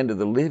of the land of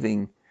the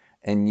living,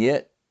 and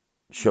yet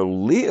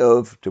shall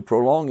live to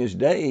prolong his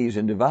days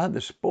and divide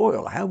the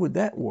spoil? How would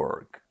that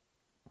work?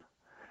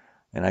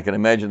 And I can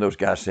imagine those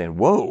guys saying,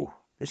 whoa,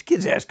 this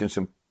kid's asking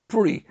some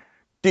pretty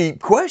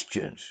deep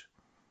questions.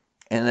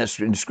 And that's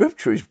in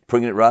Scripture. He's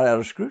bringing it right out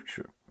of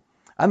Scripture.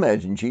 I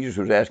imagine Jesus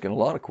was asking a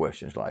lot of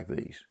questions like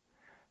these.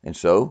 And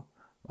so,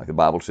 like the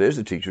Bible says,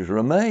 the teachers were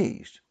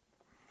amazed.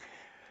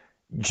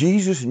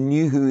 Jesus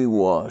knew who he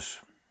was.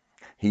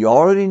 He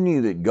already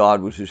knew that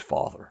God was his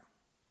Father.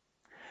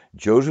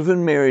 Joseph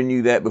and Mary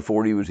knew that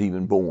before he was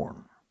even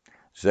born.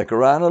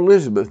 Zechariah and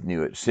Elizabeth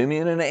knew it.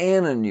 Simeon and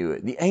Anna knew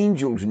it. The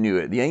angels knew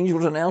it. The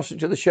angels announced it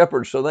to the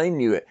shepherds, so they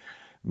knew it.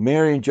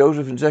 Mary and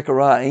Joseph and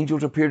Zechariah,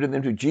 angels appeared to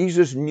them too.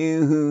 Jesus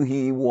knew who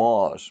he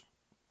was.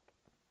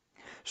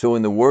 So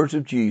in the words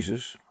of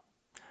Jesus,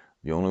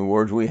 the only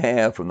words we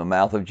have from the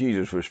mouth of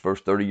Jesus for his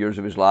first 30 years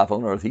of his life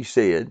on earth, he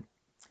said,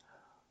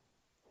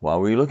 why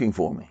were you looking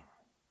for me?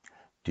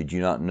 Did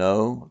you not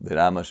know that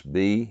I must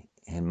be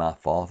in my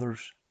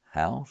Father's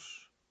house?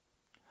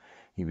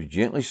 He was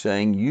gently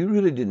saying, you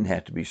really didn't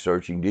have to be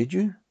searching, did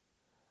you?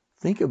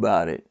 Think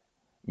about it.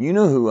 You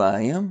know who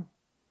I am.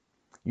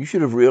 You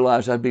should have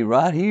realized I'd be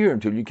right here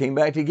until you came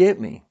back to get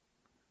me.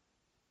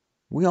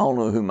 We all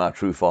know who my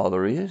true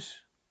Father is.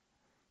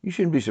 You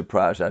shouldn't be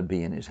surprised I'd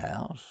be in his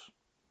house.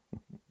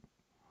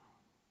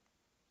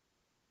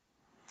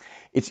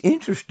 It's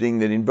interesting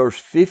that in verse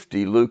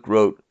 50, Luke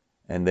wrote,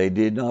 and they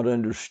did not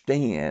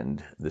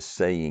understand the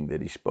saying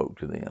that he spoke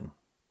to them.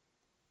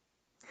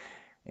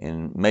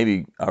 And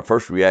maybe our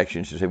first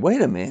reaction is to say,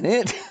 wait a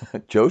minute,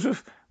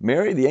 Joseph,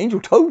 Mary, the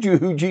angel told you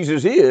who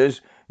Jesus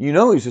is. You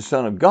know he's the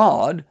Son of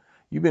God.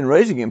 You've been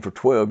raising him for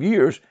 12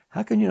 years.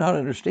 How can you not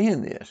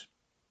understand this?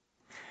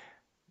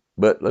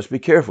 But let's be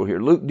careful here.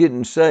 Luke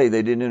didn't say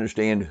they didn't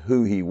understand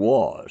who he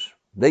was.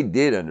 They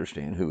did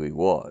understand who he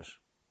was.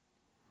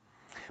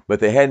 But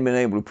they hadn't been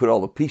able to put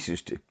all the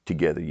pieces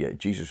together yet.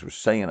 Jesus was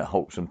saying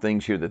some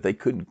things here that they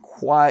couldn't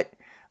quite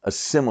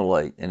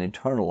assimilate and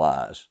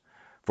internalize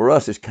For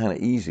us, it's kind of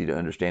easy to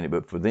understand it,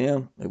 but for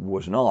them, it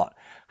was not.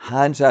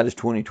 Hindsight is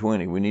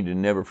 20/20. We need to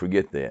never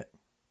forget that.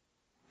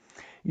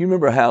 You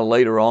remember how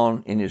later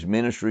on in his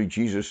ministry,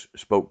 Jesus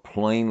spoke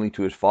plainly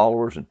to his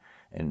followers,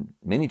 and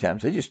many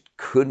times they just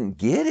couldn't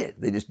get it.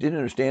 They just didn't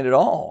understand it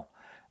all.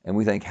 And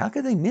we think, how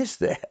could they miss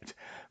that?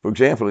 For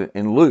example,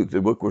 in Luke,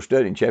 the book we're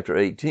studying, chapter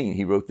 18,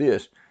 he wrote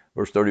this,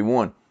 verse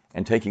 31,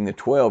 and taking the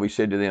 12, he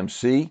said to them,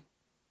 see,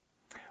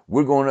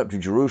 we're going up to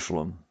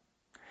Jerusalem,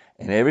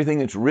 and everything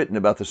that's written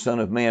about the Son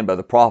of Man by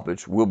the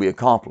prophets will be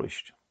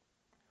accomplished.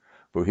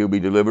 For he'll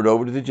be delivered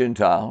over to the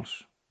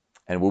Gentiles,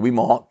 and will be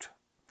mocked,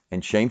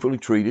 and shamefully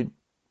treated,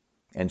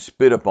 and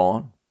spit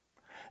upon,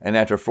 and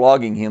after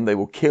flogging him, they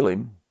will kill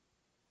him,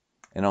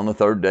 and on the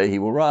third day he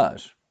will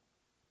rise.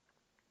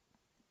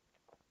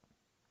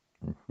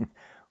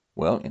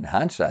 Well, in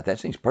hindsight, that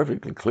seems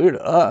perfectly clear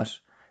to us.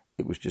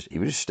 He was just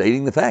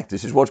stating the fact.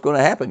 This is what's going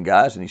to happen,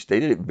 guys, and he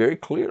stated it very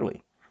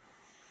clearly.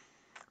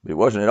 But it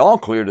wasn't at all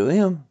clear to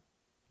them.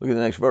 Look at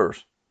the next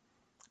verse.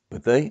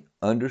 But they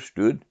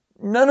understood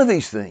none of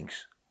these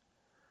things.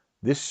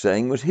 This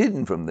saying was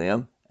hidden from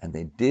them, and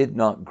they did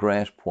not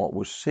grasp what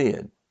was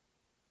said.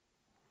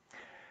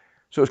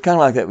 So it's kind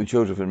of like that with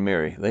Joseph and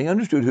Mary. They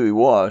understood who he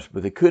was,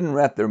 but they couldn't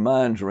wrap their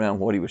minds around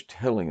what he was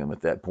telling them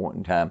at that point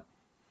in time.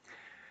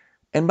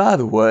 And by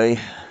the way,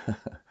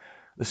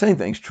 the same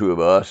thing's true of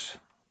us,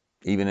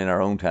 even in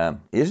our own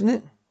time, isn't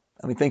it?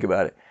 I mean, think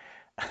about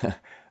it.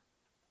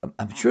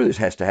 I'm sure this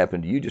has to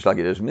happen to you just like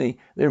it does me.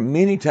 There are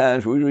many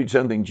times we read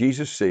something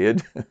Jesus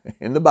said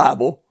in the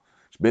Bible.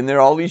 It's been there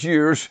all these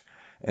years.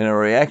 And our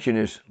reaction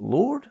is,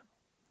 Lord,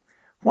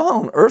 why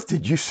on earth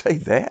did you say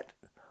that?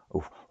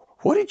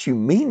 What did you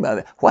mean by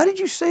that? Why did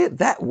you say it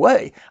that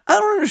way? I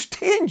don't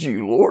understand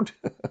you, Lord.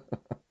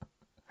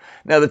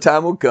 Now the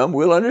time will come,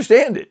 we'll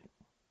understand it.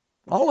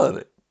 All of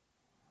it.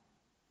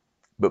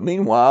 But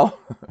meanwhile,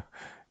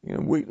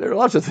 there are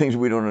lots of things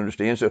we don't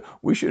understand, so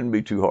we shouldn't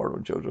be too hard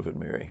on Joseph and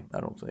Mary, I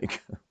don't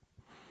think.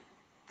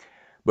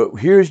 But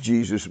here's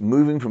Jesus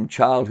moving from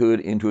childhood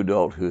into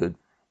adulthood,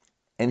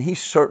 and he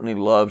certainly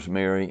loves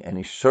Mary, and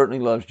he certainly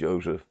loves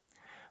Joseph,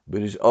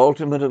 but his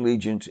ultimate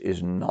allegiance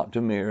is not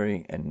to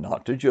Mary and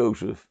not to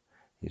Joseph.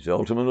 His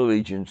ultimate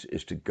allegiance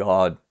is to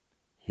God,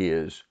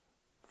 his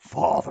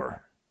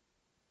Father.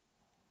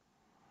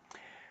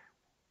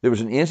 There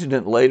was an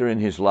incident later in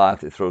his life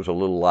that throws a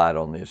little light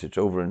on this. It's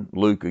over in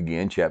Luke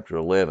again, chapter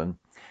 11.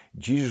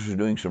 Jesus was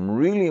doing some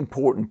really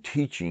important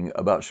teaching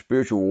about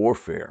spiritual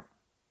warfare.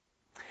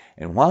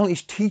 And while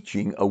he's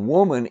teaching, a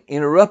woman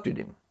interrupted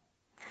him.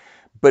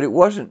 But it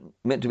wasn't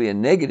meant to be a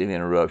negative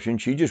interruption.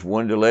 She just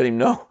wanted to let him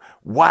know,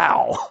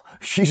 wow,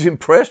 she's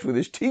impressed with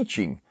his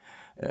teaching.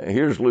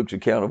 Here's Luke's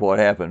account of what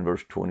happened,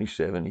 verse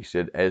 27. He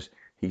said, as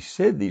he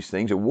said these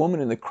things, a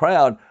woman in the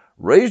crowd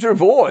raised her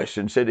voice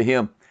and said to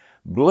him,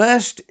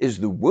 blessed is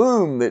the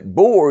womb that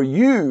bore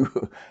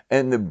you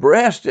and the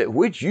breast at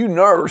which you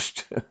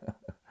nursed.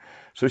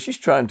 So she's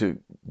trying to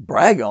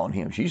brag on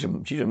him. She's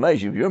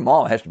amazed. Your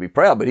mom has to be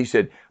proud. But he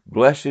said,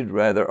 blessed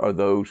rather are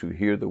those who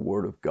hear the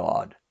word of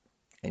God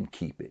and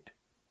keep it.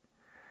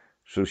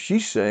 So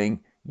she's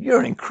saying, you're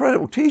an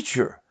incredible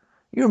teacher.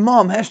 Your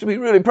mom has to be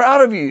really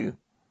proud of you.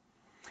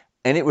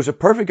 And it was a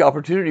perfect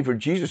opportunity for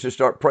Jesus to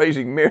start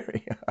praising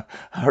Mary.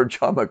 I heard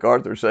John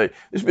MacArthur say,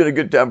 this has been a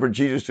good time for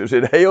Jesus to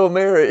say, Hail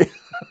Mary.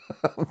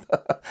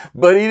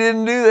 But he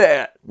didn't do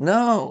that.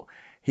 No.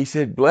 He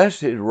said,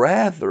 blessed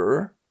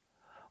rather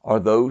are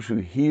those who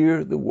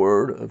hear the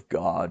word of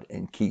God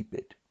and keep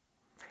it.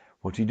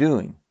 What's he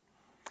doing?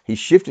 He's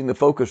shifting the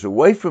focus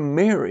away from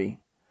Mary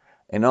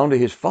and onto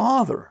his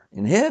Father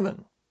in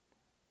heaven.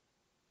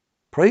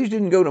 Praise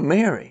didn't go to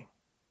Mary.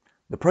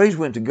 The praise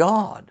went to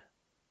God.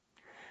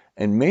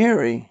 And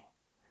Mary,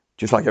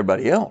 just like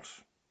everybody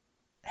else,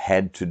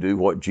 had to do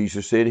what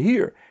Jesus said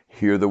here.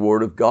 Hear the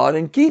word of God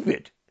and keep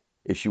it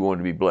if she wanted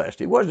to be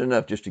blessed. It wasn't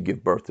enough just to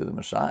give birth to the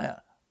Messiah.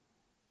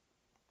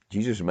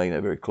 Jesus made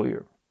that very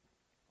clear.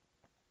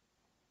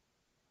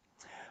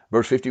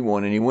 Verse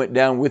 51, and he went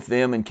down with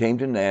them and came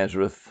to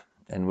Nazareth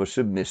and was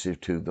submissive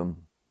to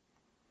them.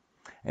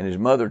 And his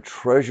mother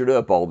treasured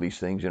up all these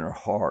things in her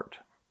heart.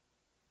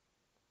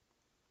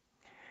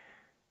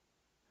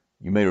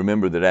 You may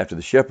remember that after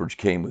the shepherds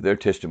came with their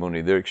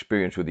testimony, their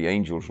experience with the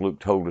angels, Luke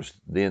told us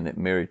then that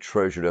Mary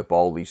treasured up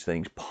all these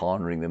things,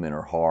 pondering them in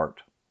her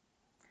heart.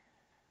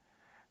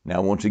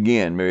 Now, once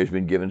again, Mary's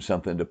been given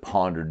something to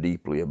ponder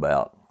deeply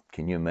about.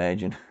 Can you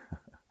imagine?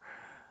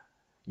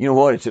 You know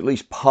what? It's at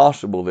least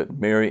possible that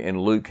Mary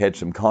and Luke had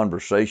some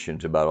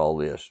conversations about all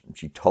this.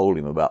 She told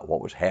him about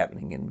what was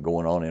happening and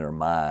going on in her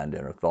mind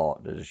and her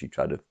thought as she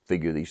tried to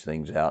figure these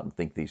things out and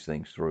think these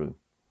things through.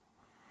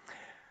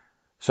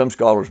 Some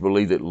scholars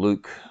believe that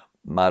Luke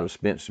might have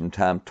spent some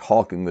time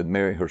talking with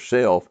Mary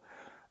herself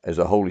as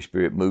the Holy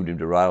Spirit moved him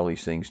to write all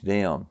these things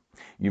down.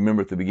 You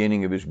remember at the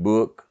beginning of his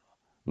book,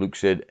 Luke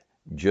said,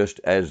 just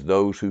as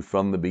those who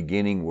from the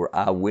beginning were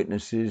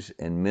eyewitnesses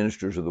and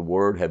ministers of the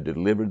word have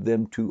delivered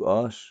them to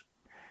us.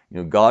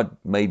 God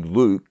made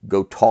Luke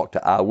go talk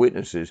to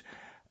eyewitnesses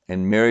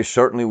And Mary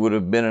certainly would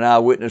have been an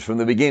eyewitness from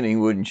the beginning,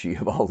 wouldn't she,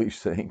 of all these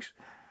things?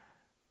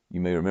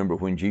 You may remember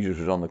when Jesus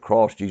was on the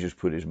cross, Jesus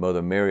put his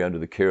mother Mary under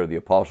the care of the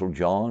Apostle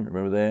John.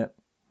 Remember that?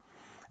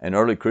 And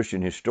early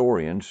Christian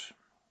historians,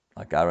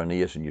 like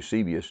Irenaeus and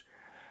Eusebius,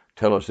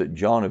 tell us that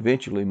John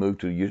eventually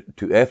moved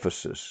to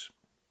Ephesus,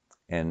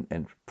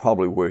 and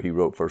probably where he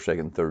wrote 1st,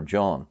 2nd, 3rd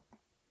John.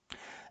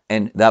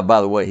 And that,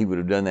 by the way, he would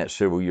have done that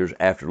several years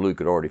after Luke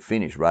had already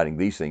finished writing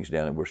these things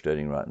down that we're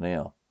studying right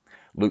now.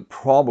 Luke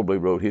probably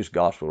wrote his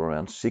gospel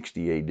around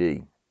 60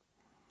 A.D.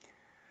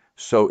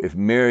 So if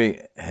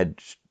Mary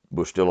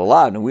was still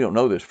alive, and we don't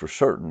know this for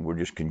certain, we're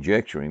just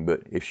conjecturing,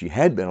 but if she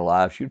had been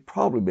alive, she'd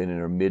probably been in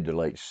her mid to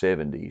late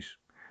 70s.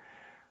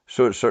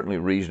 So it's certainly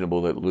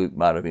reasonable that Luke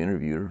might have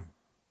interviewed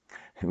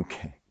her.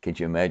 Can't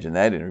you imagine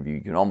that interview?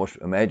 You can almost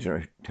imagine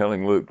her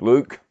telling Luke,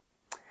 "Luke,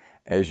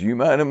 as you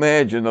might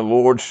imagine, the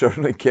Lord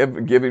certainly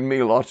kept giving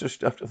me lots of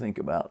stuff to think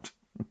about."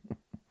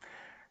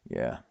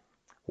 Yeah,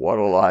 what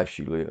a life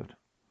she lived.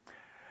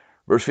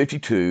 Verse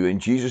 52, and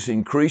Jesus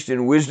increased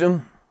in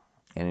wisdom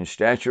and in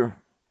stature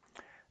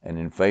and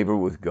in favor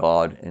with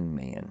God and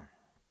man.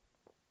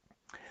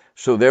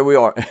 So there we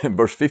are,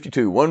 verse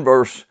 52, one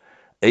verse,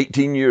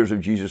 18 years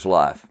of Jesus'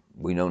 life.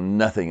 We know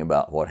nothing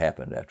about what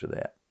happened after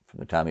that,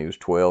 from the time he was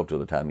 12 to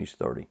the time he's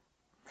 30.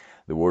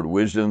 The word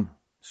wisdom,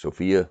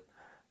 Sophia,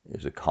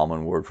 is a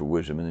common word for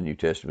wisdom in the New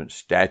Testament.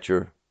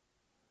 Stature,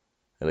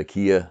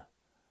 Elakia,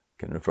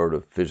 can refer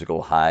to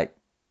physical height,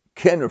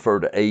 can refer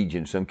to age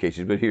in some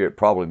cases, but here it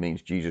probably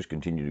means Jesus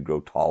continued to grow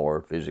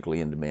taller physically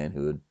into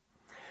manhood.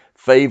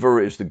 Favor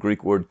is the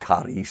Greek word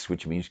charis,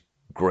 which means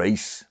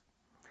grace.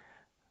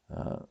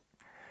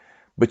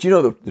 But you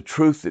know, the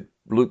truth that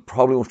Luke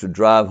probably wants to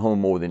drive home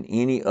more than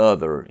any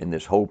other in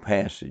this whole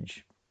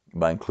passage,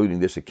 by including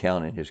this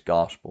account in his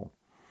gospel,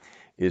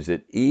 is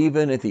that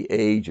even at the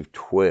age of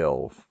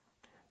 12,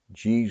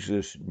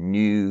 Jesus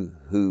knew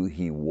who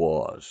he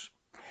was.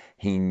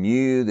 He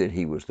knew that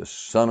he was the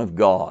Son of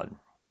God.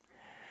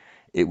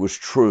 It was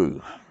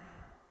true,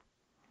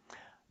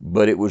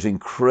 but it was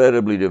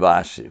incredibly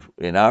divisive.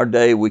 In our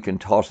day, we can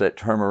toss that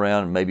term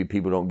around and maybe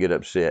people don't get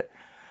upset.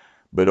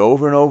 But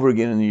over and over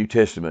again in the New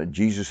Testament,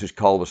 Jesus is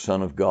called the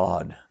Son of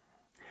God.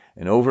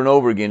 And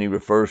over again, he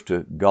refers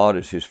to God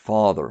as his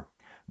Father.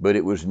 But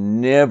it was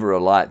never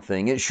a light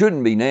thing. It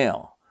shouldn't be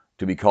now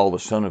to be called the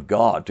Son of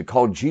God. To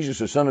call Jesus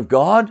the Son of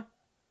God,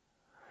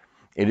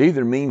 it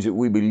either means that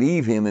we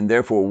believe him and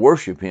therefore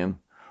worship him,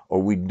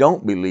 or we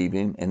don't believe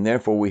him and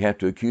therefore we have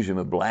to accuse him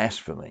of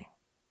blasphemy.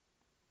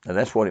 Now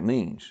that's what it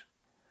means.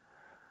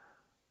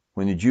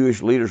 When the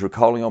Jewish leaders were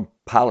calling on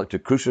Pilate to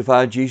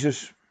crucify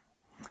Jesus,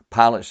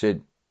 Pilate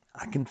said,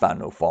 "I can find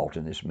no fault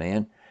in this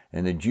man."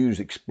 And the Jews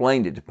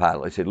explained it to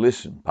Pilate. They said,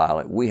 "Listen,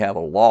 Pilate, we have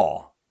a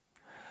law.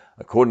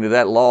 According to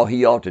that law,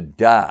 he ought to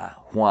die.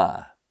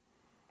 Why?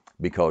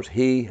 Because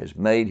he has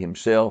made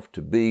himself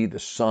to be the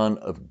Son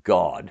of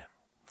God."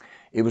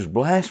 It was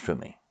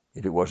blasphemy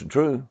if it wasn't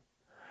true.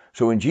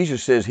 So when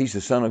Jesus says he's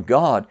the Son of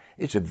God,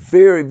 it's a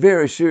very,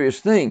 very serious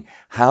thing,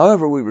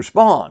 however we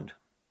respond.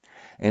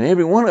 And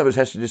every one of us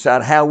has to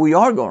decide how we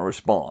are going to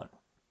respond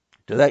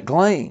to that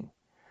claim.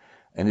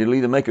 And it'll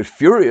either make us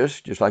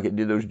furious, just like it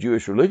did those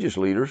Jewish religious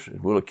leaders,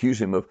 and we'll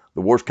accuse him of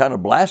the worst kind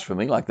of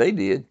blasphemy like they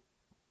did,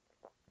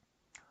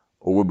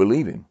 or we'll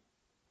believe him.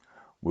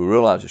 We'll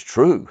realize it's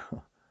true.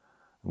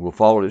 We'll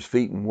fall at his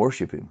feet and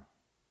worship him.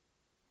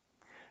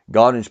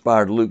 God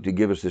inspired Luke to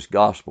give us this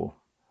gospel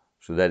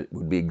so that it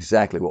would be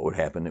exactly what would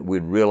happen, that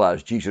we'd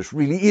realize Jesus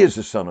really is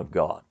the Son of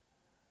God.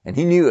 And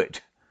he knew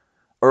it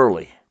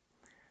early.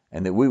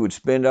 And that we would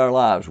spend our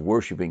lives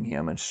worshiping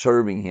him and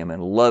serving him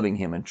and loving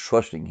him and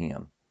trusting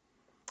him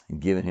and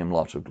giving him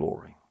lots of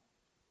glory.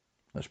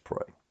 Let's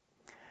pray.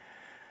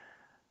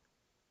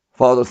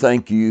 Father,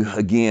 thank you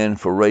again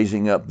for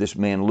raising up this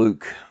man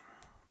Luke,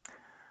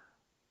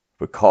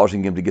 for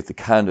causing him to get the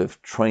kind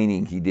of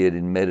training he did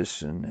in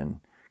medicine, and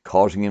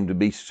causing him to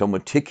be so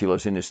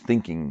meticulous in his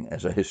thinking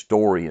as a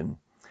historian,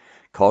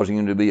 causing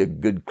him to be a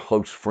good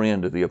close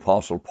friend of the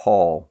Apostle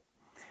Paul,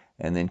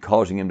 and then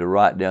causing him to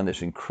write down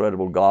this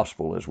incredible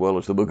gospel as well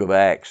as the book of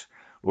Acts.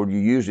 Lord, you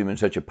used him in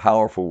such a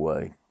powerful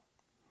way.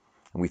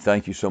 And we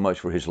thank you so much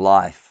for his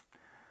life.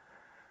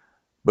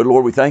 But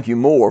Lord, we thank you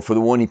more for the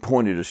one he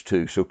pointed us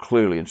to so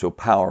clearly and so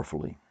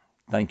powerfully.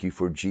 Thank you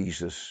for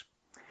Jesus.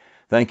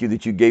 Thank you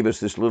that you gave us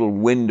this little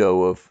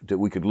window that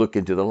we could look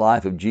into the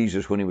life of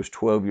Jesus when he was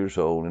 12 years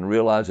old and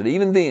realize that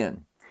even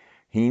then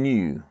he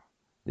knew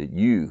that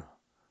you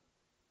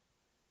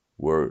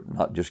were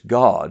not just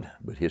God,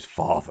 but his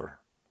Father.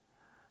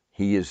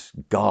 He is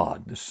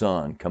God, the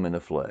Son, come in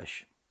the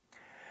flesh.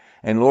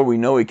 And Lord, we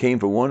know he came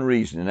for one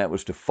reason, and that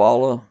was to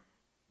follow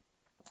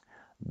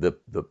the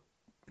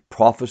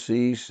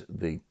prophecies,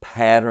 the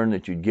pattern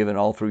that you'd given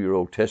all through your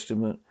Old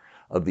Testament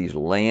of these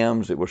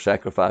lambs that were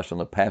sacrificed on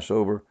the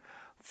Passover.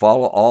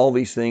 Follow all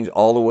these things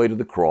all the way to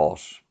the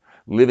cross,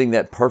 living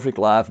that perfect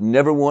life,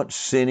 never once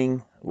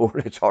sinning.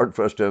 Lord, it's hard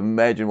for us to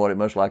imagine what it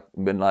must have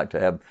been like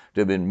to have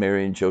been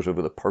Mary and Joseph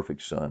with a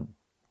perfect son.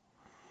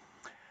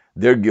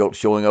 Their guilt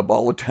showing up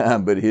all the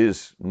time, but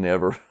his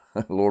never.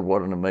 Lord,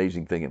 what an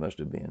amazing thing it must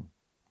have been.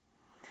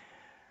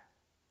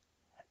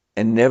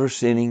 And never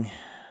sinning,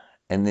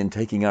 and then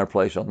taking our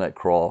place on that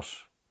cross,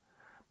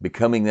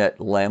 becoming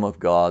that Lamb of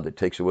God that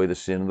takes away the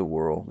sin of the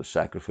world, the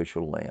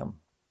sacrificial Lamb.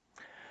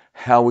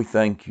 How we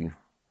thank you.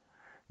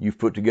 You've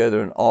put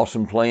together an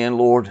awesome plan,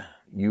 Lord.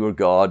 You are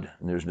God,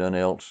 and there's none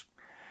else.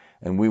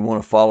 And we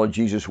want to follow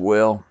Jesus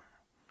well.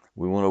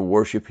 We want to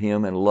worship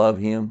him and love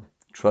him,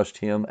 trust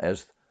him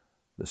as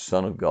the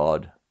Son of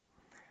God,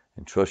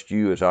 and trust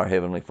you as our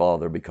Heavenly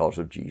Father because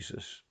of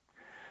Jesus.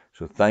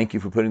 So thank you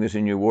for putting this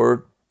in your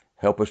word.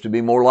 Help us to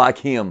be more like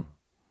him.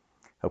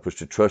 Help us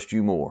to trust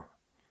you more.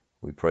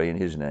 We pray in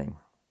his name.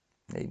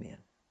 Amen.